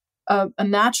 from a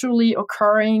naturally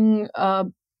occurring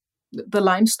the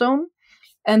limestone.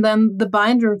 And then the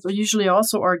binders are usually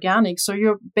also organic. So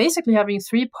you're basically having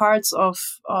three parts of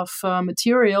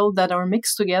material that are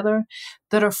mixed together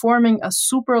that are forming a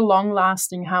super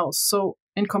long-lasting house. So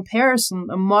in comparison,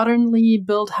 a modernly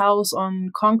built house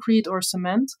on concrete or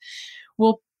cement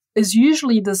is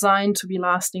usually designed to be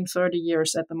lasting 30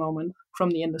 years at the moment from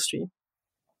the industry.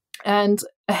 And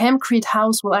a hempcrete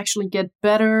house will actually get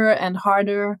better and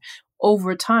harder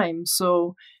over time.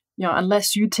 So,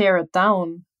 unless you tear it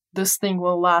down, this thing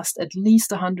will last at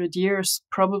least 100 years,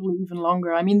 probably even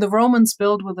longer. I mean, the Romans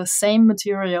built with the same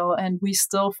material, and we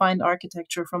still find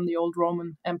architecture from the old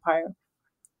Roman Empire.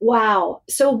 Wow.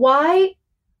 So why?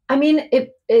 I mean,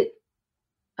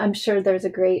 I'm sure there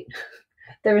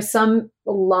was some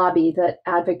lobby that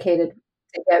advocated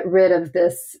to get rid of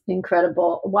this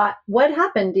incredible. What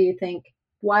happened, do you think?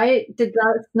 Why did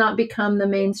that not become the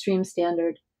mainstream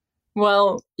standard?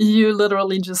 Well, you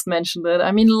literally just mentioned it.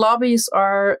 I mean, lobbies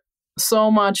are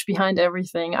so much behind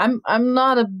everything. I'm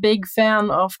not a big fan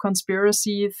of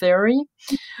conspiracy theory,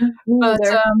 but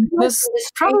this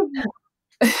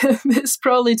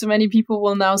probably to many people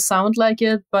will now sound like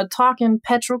it. But talking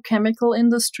petrochemical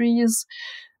industries,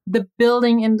 the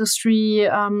building industry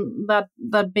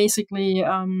that basically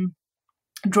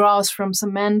draws from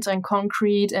cement and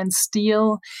concrete and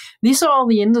steel. These are all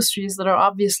the industries that are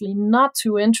obviously not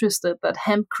too interested that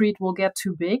hempcrete will get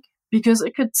too big, because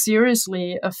it could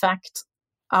seriously affect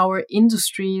our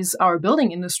industries, our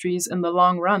building industries in the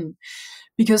long run,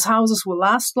 because houses will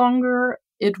last longer.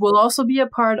 It will also be a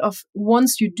part of,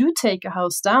 once you do take a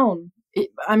house down,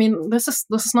 this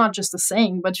is not just a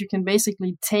saying, but you can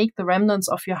basically take the remnants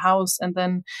of your house and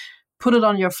then put it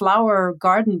on your flower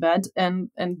garden bed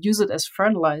and use it as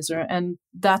fertilizer. And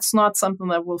that's not something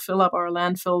that will fill up our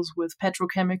landfills with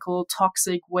petrochemical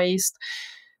toxic waste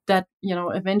that,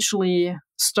 eventually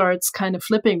starts kind of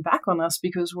flipping back on us,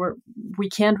 because we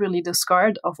can't really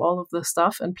discard of all of this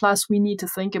stuff. And plus we need to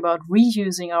think about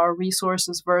reusing our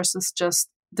resources versus just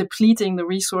depleting the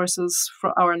resources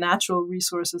for our natural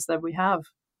resources that we have.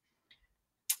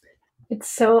 It's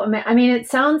so, it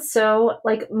sounds so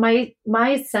like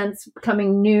my sense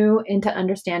coming new into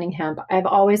understanding hemp. I've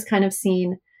always kind of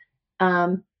seen,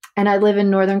 and I live in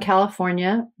Northern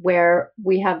California where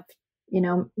we have,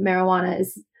 marijuana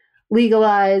is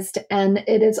legalized, and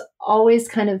it has always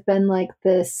kind of been like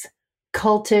this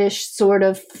cultish sort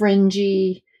of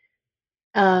fringy.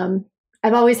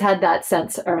 I've always had that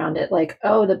sense around it, like,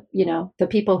 oh, the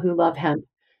people who love hemp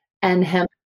and hemp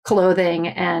clothing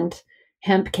and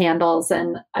hemp candles.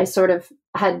 And I sort of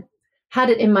had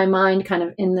it in my mind kind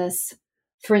of in this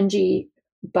fringy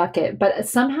bucket, but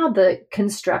somehow the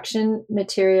construction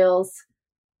materials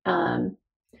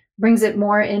brings it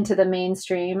more into the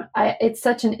mainstream. It's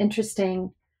such an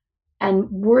interesting and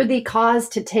worthy cause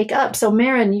to take up. So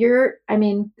Maren,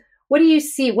 what do you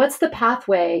see? What's the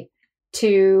pathway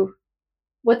to,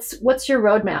 what's your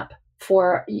roadmap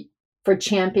for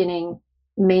championing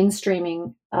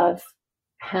mainstreaming of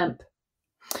hemp?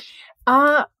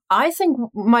 I think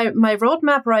my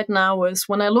roadmap right now is,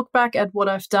 when I look back at what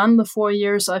I've done the 4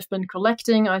 years I've been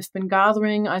collecting, I've been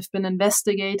gathering, I've been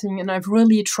investigating, and I've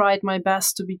really tried my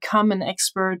best to become an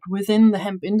expert within the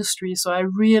hemp industry. So I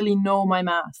really know my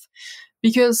math.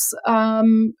 Because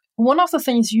one of the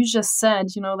things you just said,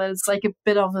 that it's like a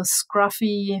bit of a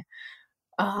scruffy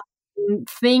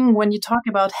thing when you talk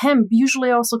about hemp,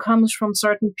 usually also comes from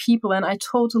certain people. And I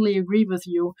totally agree with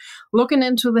you. Looking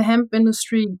into the hemp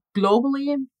industry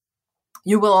globally,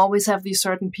 you will always have these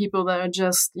certain people that are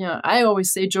just, I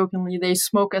always say jokingly, they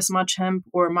smoke as much hemp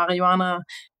or marijuana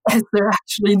as they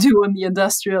actually do in the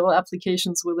industrial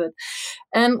applications with it.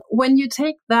 And when you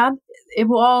take that, it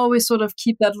will always sort of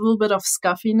keep that little bit of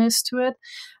scuffiness to it.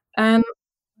 And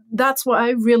that's why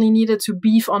I really needed to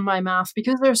beef on my math,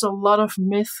 because there's a lot of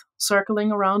myth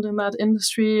circling around in that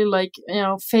industry. Like,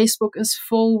 Facebook is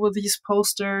full with these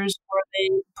posters where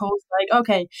they post like,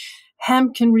 okay,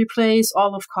 hemp can replace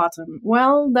all of cotton.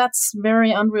 Well, that's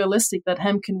very unrealistic that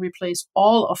hemp can replace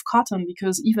all of cotton,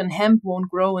 because even hemp won't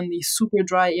grow in these super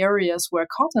dry areas where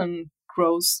cotton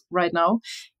grows right now.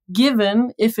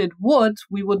 given if it would,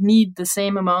 we would need the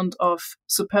same amount of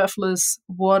superfluous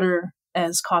water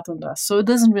as cotton does. So it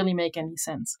doesn't really make any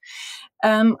sense.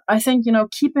 I think,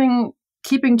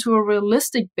 keeping to a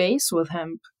realistic base with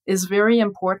hemp is very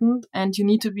important, and you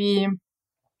need to be,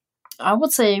 I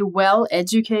would say, well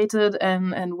educated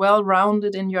and well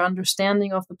rounded in your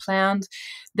understanding of the plant.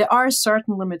 There are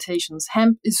certain limitations.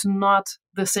 Hemp is not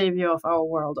the savior of our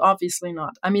world, obviously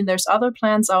not. I mean, there's other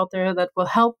plants out there that will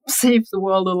help save the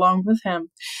world along with hemp.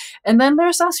 And then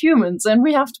there's us humans, and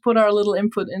we have to put our little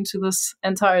input into this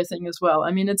entire thing as well.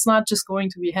 I mean, it's not just going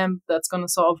to be hemp that's going to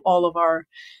solve all of our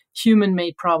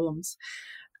human-made problems.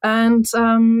 And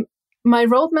my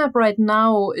roadmap right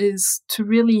now is to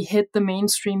really hit the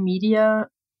mainstream media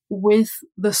with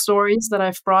the stories that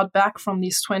I've brought back from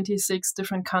these 26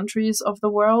 different countries of the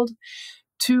world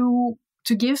to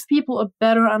give people a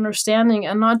better understanding,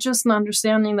 and not just an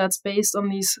understanding that's based on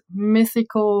these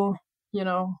mythical,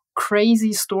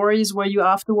 crazy stories where you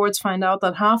afterwards find out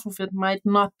that half of it might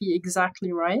not be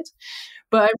exactly right.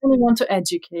 But I really want to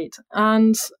educate.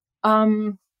 And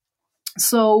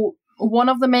so one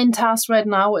of the main tasks right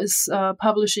now is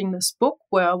publishing this book,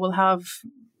 where we'll have,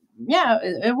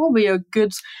 it will be a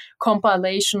good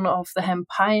compilation of the hemp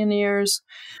pioneers,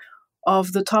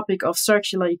 of the topic of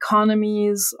circular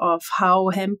economies, of how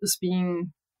hemp is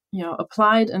being,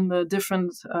 applied in the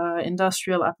different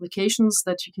industrial applications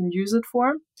that you can use it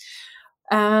for.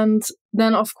 And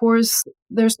then, of course,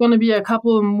 there's going to be a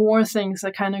couple more things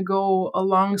that kind of go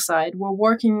alongside. We're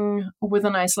working with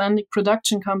an Icelandic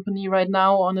production company right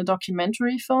now on a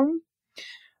documentary film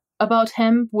about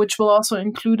hemp, which will also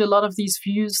include a lot of these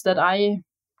views that I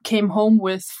came home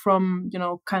with from,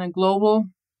 kind of global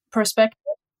perspective.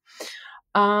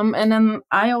 And then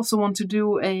I also want to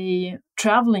do a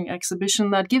traveling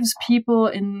exhibition that gives people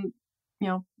in,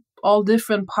 all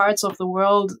different parts of the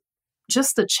world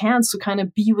just a chance to kind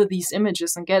of be with these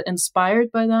images and get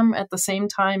inspired by them, at the same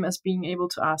time as being able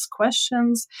to ask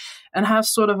questions and have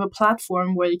sort of a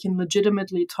platform where you can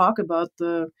legitimately talk about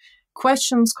the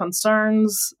questions,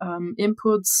 concerns,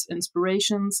 inputs,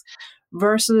 inspirations,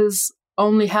 versus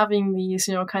only having these,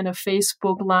 kind of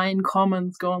Facebook line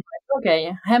comments going like,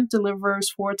 okay, hemp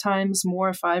delivers 4 times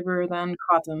more fiber than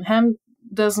cotton. Hemp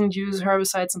doesn't use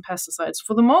herbicides and pesticides.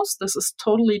 For the most, this is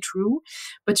totally true,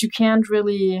 but you can't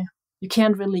really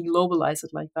globalize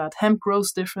it like that. Hemp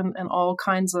grows different in all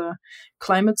kinds of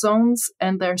climate zones,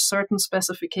 and there are certain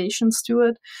specifications to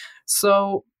it.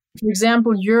 So, for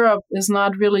example, Europe is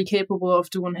not really capable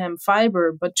of doing hemp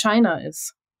fiber, but China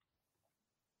is.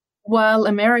 While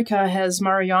America has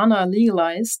marijuana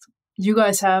legalized, you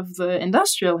guys have the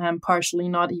industrial hemp partially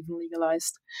not even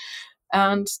legalized.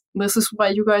 And this is why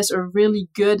you guys are really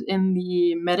good in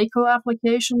the medical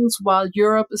applications, while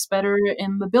Europe is better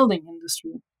in the building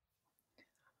industry.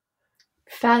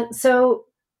 So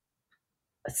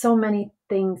many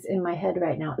things in my head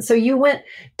right now. So you went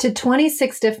to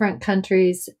 26 different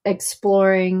countries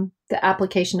exploring the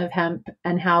application of hemp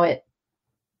and how it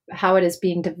is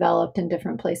being developed in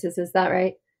different places. Is that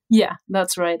right? Yeah,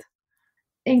 that's right.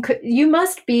 And you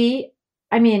must be,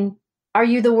 are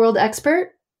you the world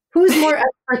expert? Who's more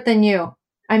expert than you?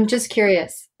 I'm just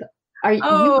curious. You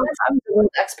must be the world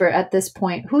expert at this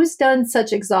point. Who's done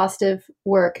such exhaustive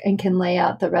work and can lay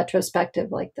out the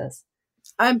retrospective like this?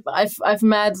 I've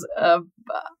met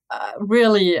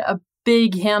really a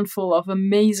big handful of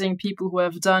amazing people who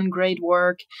have done great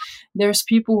work. There's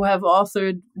people who have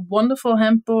authored wonderful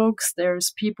hemp books.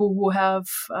 There's people who have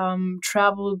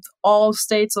traveled all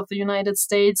states of the United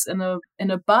States in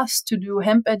a bus to do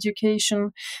hemp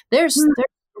education. There's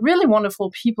really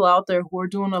wonderful people out there who are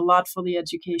doing a lot for the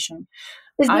education.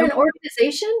 Is there an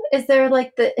organization? Is there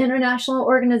like the International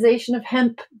Organization of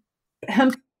Hemp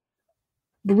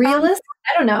Realists?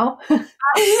 I don't know.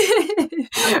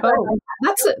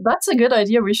 That's a good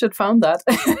idea. We should found that.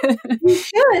 We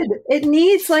should. It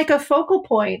needs like a focal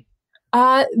point.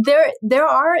 There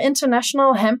are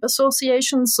international hemp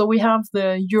associations. So we have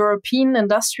the European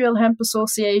Industrial Hemp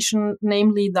Association,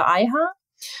 namely the IHA.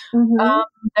 Mm-hmm.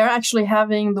 They're actually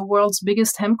having the world's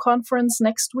biggest hemp conference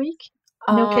next week.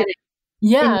 No kidding.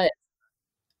 Yeah.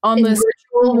 In the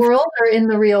virtual world or in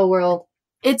the real world?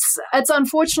 It's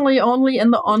unfortunately only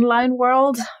in the online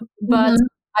world, but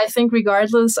I think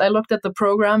regardless, I looked at the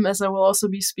program as I will also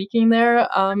be speaking there.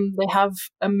 They have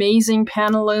amazing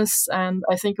panelists, and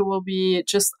I think it will be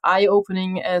just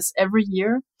eye-opening as every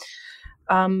year.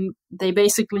 They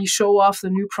basically show off the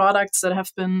new products that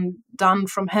have been done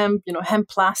from hemp, hemp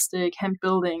plastic, hemp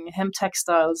building, hemp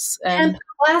textiles. Hemp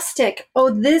plastic.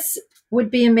 Oh, this would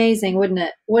be amazing, wouldn't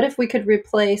it? What if we could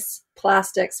replace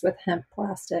plastics with hemp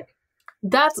plastic?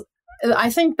 That I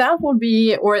think that would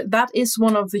be, or that is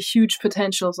one of the huge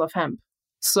potentials of hemp.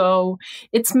 So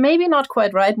it's maybe not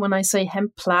quite right when I say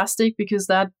hemp plastic, because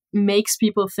that makes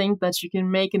people think that you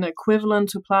can make an equivalent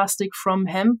to plastic from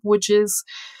hemp, which is,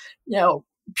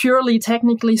 purely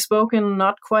technically spoken,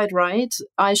 not quite right.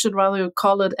 I should rather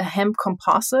call it a hemp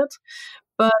composite.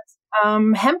 But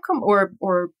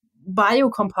or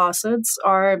biocomposites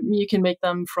you can make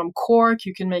them from cork,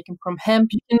 you can make them from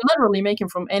hemp, you can literally make them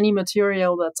from any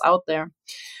material that's out there.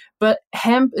 But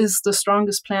hemp is the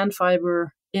strongest plant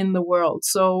fiber in the world.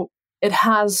 So it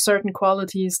has certain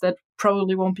qualities that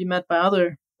probably won't be met by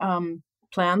other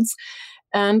plants.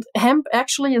 And hemp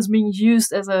actually is being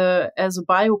used as a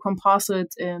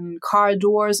biocomposite in car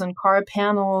doors and car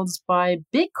panels by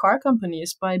big car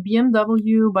companies, by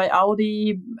BMW, by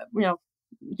Audi,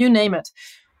 you name it.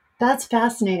 That's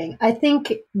fascinating. I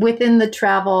think within the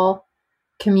travel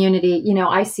community,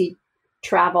 I see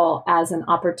travel as an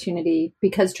opportunity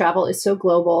because travel is so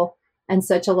global and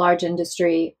such a large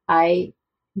industry. I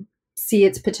see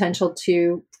its potential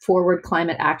to forward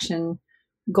climate action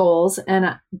goals,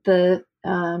 and the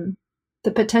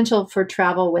potential for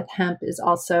travel with hemp is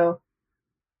also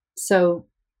so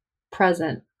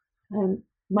present. And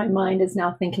my mind is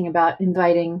now thinking about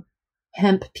inviting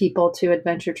hemp people to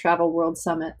adventure travel world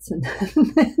summits and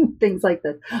things like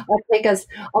this. I'll take us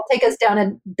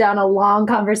down a long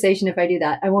conversation if I do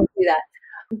that. I won't do that.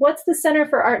 What's the Center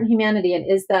for Art and Humanity, and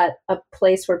is that a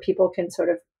place where people can sort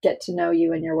of get to know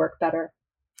you and your work better?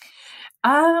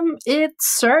 It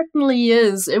certainly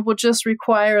is. It would just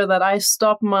require that I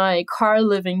stop my car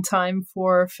living time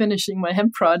for finishing my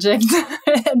hemp project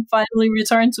and finally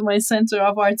return to my Center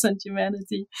of Arts and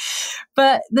Humanity.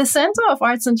 But the Center of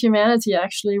Arts and Humanity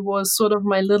actually was sort of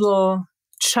my little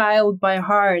child by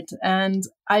heart. And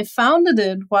I founded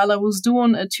it while I was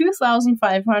doing a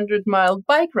 2,500-mile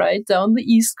bike ride down the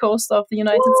east coast of the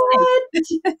United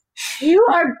States. You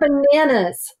are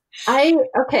bananas.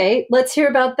 Okay, let's hear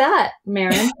about that,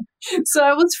 Maren. So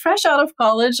I was fresh out of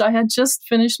college. I had just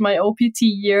finished my OPT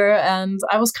year, and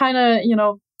I was kind of,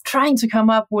 trying to come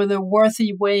up with a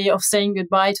worthy way of saying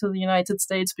goodbye to the United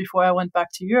States before I went back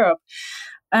to Europe.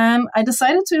 And I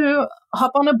decided to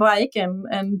hop on a bike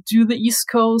and do the East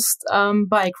Coast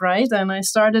bike ride. And I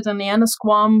started in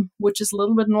Annisquam, which is a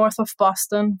little bit north of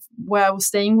Boston, where I was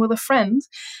staying with a friend.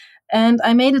 And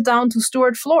I made it down to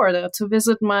Stuart, Florida to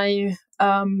visit my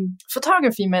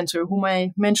photography mentor, whom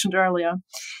I mentioned earlier.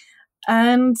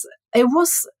 And it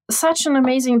was such an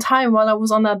amazing time while I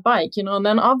was on that bike, and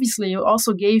then obviously it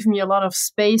also gave me a lot of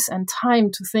space and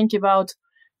time to think about,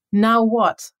 now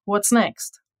what's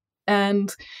next?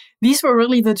 And these were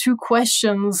really the two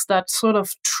questions that sort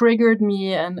of triggered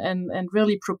me and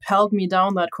really propelled me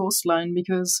down that coastline,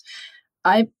 because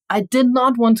I did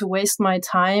not want to waste my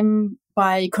time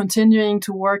by continuing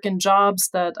to work in jobs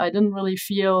that I didn't really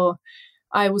feel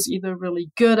I was either really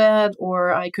good at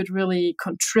or I could really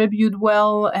contribute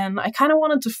well. And I kind of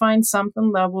wanted to find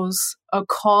something that was a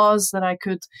cause that I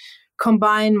could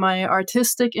combine my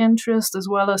artistic interest as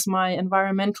well as my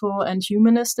environmental and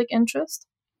humanistic interest.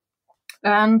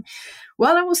 And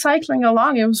while I was cycling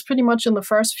along, it was pretty much in the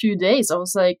first few days, I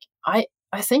was like, I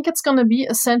think it's going to be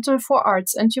a Center for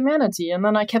Arts and Humanity. And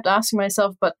then I kept asking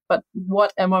myself, but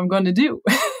what am I going to do?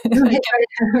 Right.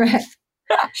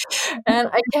 And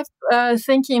I kept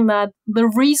thinking that the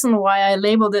reason why I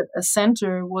labeled it a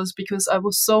center was because I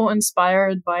was so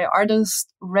inspired by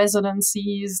artist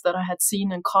residencies that I had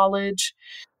seen in college.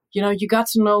 You got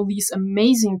to know these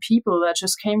amazing people that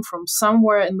just came from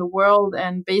somewhere in the world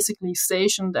and basically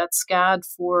stationed at SCAD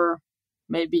for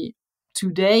maybe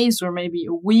 2 days or maybe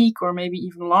a week or maybe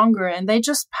even longer. And they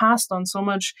just passed on so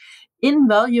much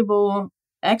invaluable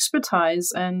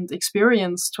expertise and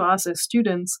experience to us as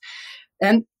students.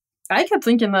 And I kept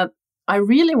thinking that I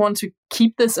really want to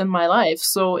keep this in my life.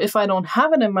 So if I don't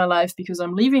have it in my life because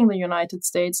I'm leaving the United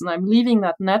States and I'm leaving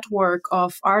that network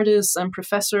of artists and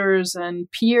professors and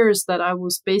peers that I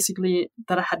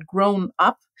had grown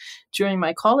up during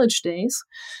my college days,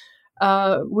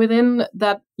 within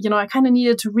that, I kind of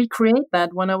needed to recreate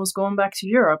that when I was going back to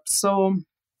Europe. So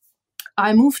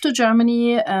I moved to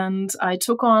Germany and I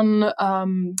took on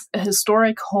a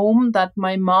historic home that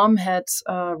my mom had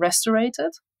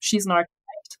restorated. She's an architect.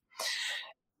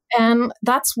 And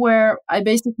that's where I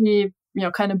basically,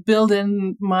 kind of build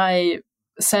in my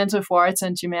Center for Arts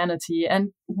and Humanity.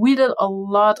 And we did a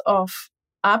lot of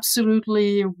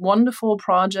absolutely wonderful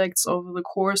projects over the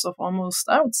course of almost,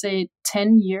 I would say,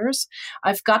 10 years.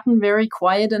 I've gotten very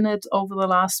quiet in it over the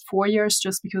last 4 years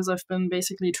just because I've been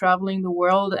basically traveling the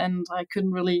world and I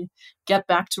couldn't really get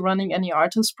back to running any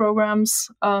artist programs.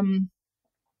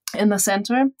 in the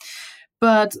center.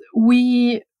 But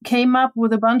we came up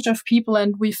with a bunch of people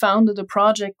and we founded a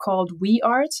project called We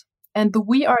Art. And the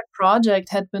We Art project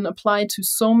had been applied to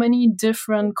so many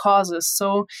different causes.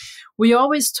 So we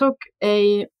always took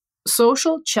a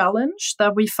social challenge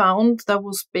that we found that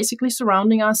was basically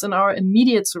surrounding us in our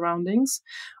immediate surroundings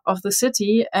of the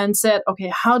city and said,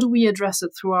 okay, how do we address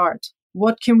it through art?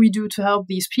 What can we do to help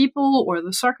these people or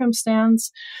the circumstance?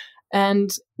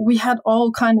 And we had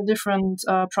all kind of different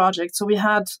projects. So we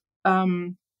had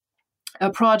a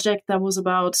project that was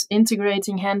about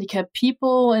integrating handicapped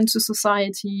people into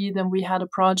society. Then we had a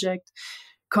project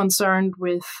concerned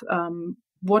with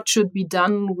what should be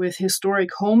done with historic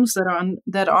homes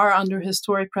that are under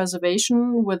historic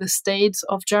preservation, where the state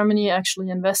of Germany actually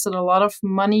invested a lot of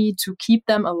money to keep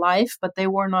them alive, but they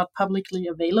were not publicly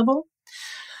available.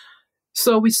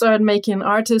 So we started making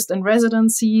artist and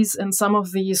residencies in some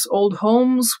of these old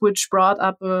homes, which brought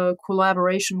up a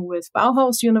collaboration with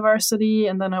Bauhaus University.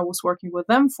 And then I was working with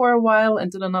them for a while and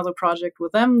did another project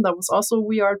with them. That was also a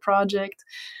We Art project.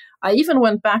 I even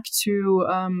went back to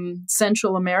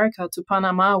Central America, to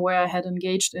Panama, where I had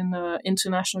engaged in an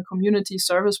international community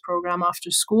service program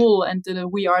after school and did a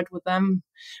We Art with them,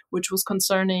 which was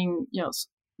concerning,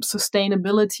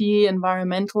 sustainability,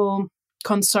 environmental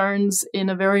concerns in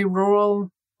a very rural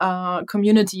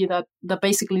community that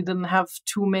basically didn't have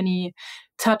too many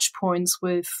touch points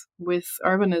with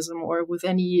urbanism or with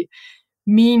any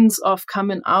means of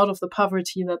coming out of the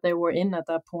poverty that they were in at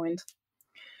that point.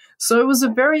 So it was a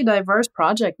very diverse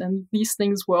project, and these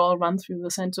things were all run through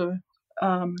the Center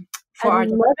for Art.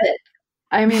 I love it.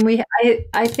 I mean,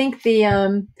 I think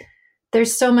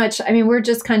there's so much. I mean, we're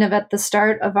just kind of at the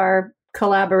start of our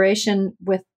collaboration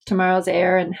with Tomorrow's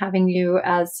Air and having you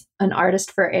as an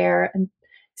artist for Air and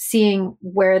seeing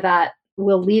where that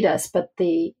will lead us. But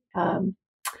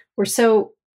we're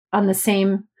so on the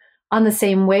same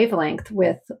wavelength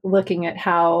with looking at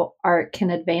how art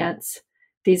can advance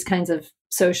these kinds of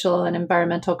social and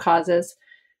environmental causes.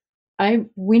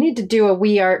 We need to do a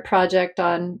We Art project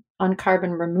on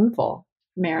carbon removal,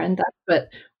 Maren. But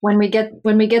when we get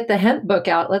the hemp book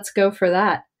out, let's go for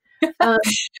that. Oh,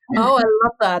 I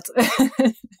love that.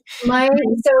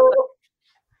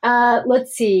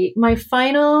 Let's see. My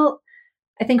final,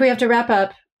 I think we have to wrap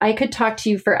up. I could talk to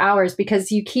you for hours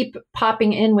because you keep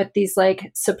popping in with these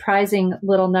like surprising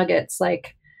little nuggets,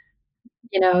 like,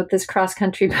 this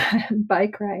cross-country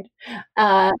bike ride.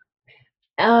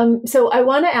 So I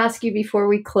want to ask you before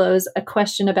we close a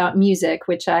question about music,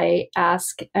 which I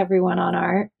ask everyone on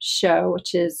our show,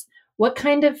 which is what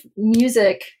kind of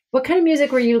music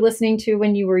were you listening to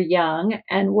when you were young,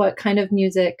 and what kind of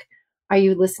music are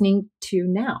you listening to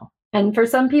now? And for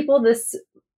some people, this,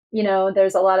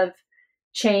 there's a lot of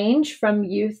change from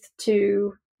youth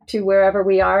to wherever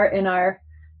we are in our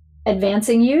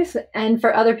advancing youth. And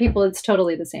for other people, it's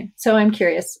totally the same. So I'm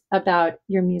curious about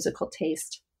your musical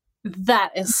taste. That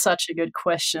is such a good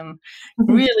question.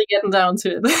 Really getting down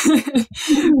to it.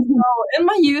 So in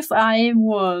my youth, I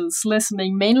was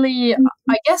listening mainly,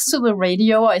 I guess, to the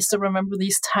radio. I still remember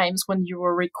these times when you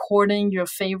were recording your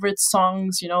favorite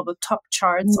songs, the top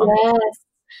charts.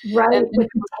 Yes, right, with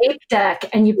the tape deck,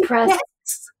 and you press.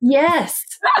 Yes,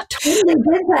 I totally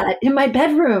did that in my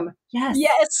bedroom. Yes.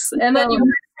 And then you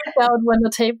out when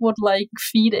the tape would like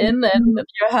feed in and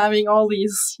you're having all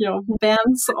these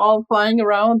bands all flying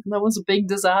around, and that was a big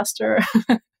disaster.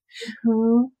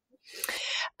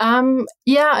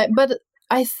 But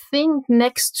I think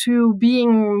next to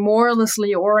being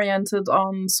morelessly oriented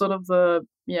on sort of the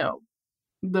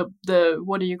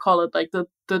what do you call it, like the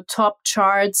top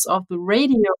charts of the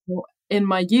radio in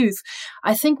my youth,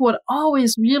 I think what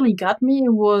always really got me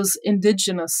was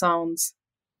indigenous sounds,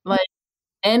 like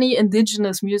any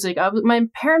indigenous music. My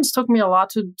parents took me a lot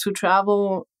to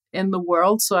travel in the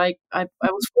world, so I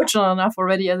was fortunate enough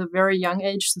already at a very young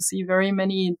age to see very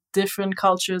many different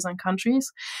cultures and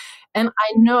countries, and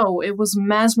I know it was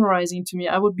mesmerizing to me.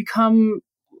 I would become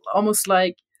almost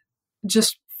like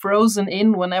just frozen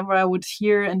in whenever I would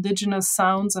hear indigenous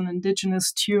sounds and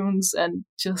indigenous tunes, and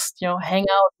just hang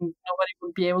out, and nobody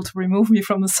would be able to remove me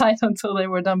from the site until they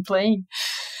were done playing.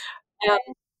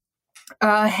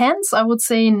 Hence, I would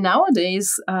say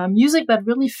nowadays, music that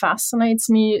really fascinates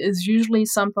me is usually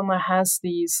something that has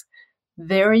these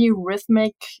very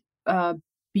rhythmic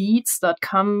beats that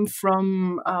come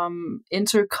from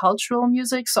intercultural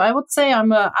music. So I would say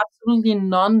I'm a absolutely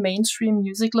non-mainstream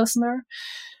music listener.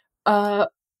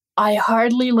 I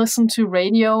hardly listen to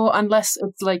radio unless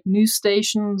it's like news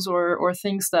stations or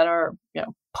things that are,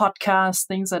 podcasts,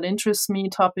 things that interest me,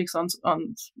 topics on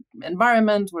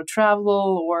environment or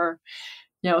travel or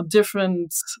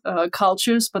different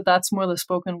cultures, but that's more the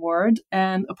spoken word.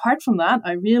 And apart from that,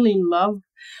 I really love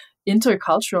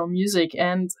intercultural music.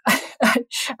 And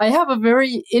I have a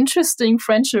very interesting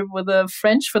friendship with a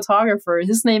French photographer.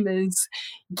 His name is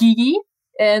Guigui.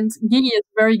 And Guigui is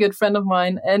a very good friend of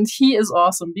mine. And he is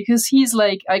awesome because he's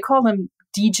like, I call him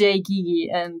DJ Guigui,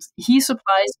 and he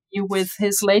supplies me with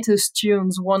his latest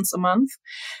tunes once a month.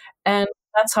 And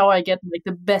that's how I get like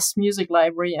the best music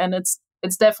library. And it's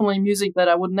definitely music that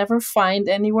I would never find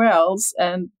anywhere else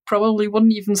and probably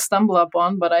wouldn't even stumble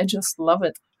upon, but I just love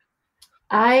it.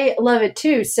 I love it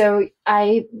too. So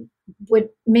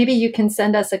maybe you can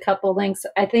send us a couple links.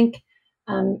 I think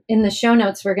in the show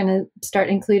notes, we're going to start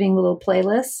including little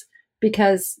playlists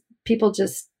because people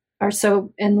just are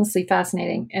so endlessly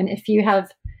fascinating. And if you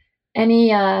have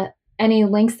any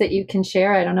links that you can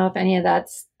share, I don't know if any of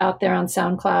that's out there on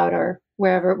SoundCloud or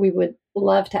wherever, we would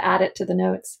love to add it to the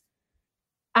notes.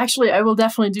 Actually, I will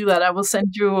definitely do that. I will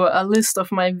send you a list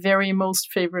of my very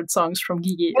most favorite songs from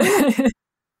Guigui.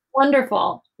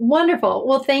 Wonderful. Wonderful.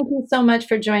 Well, thank you so much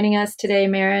for joining us today,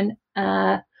 Maren.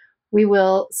 We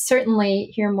will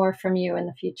certainly hear more from you in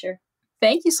the future.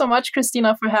 Thank you so much,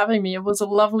 Christina, for having me. It was a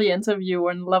lovely interview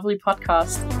and lovely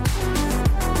podcast.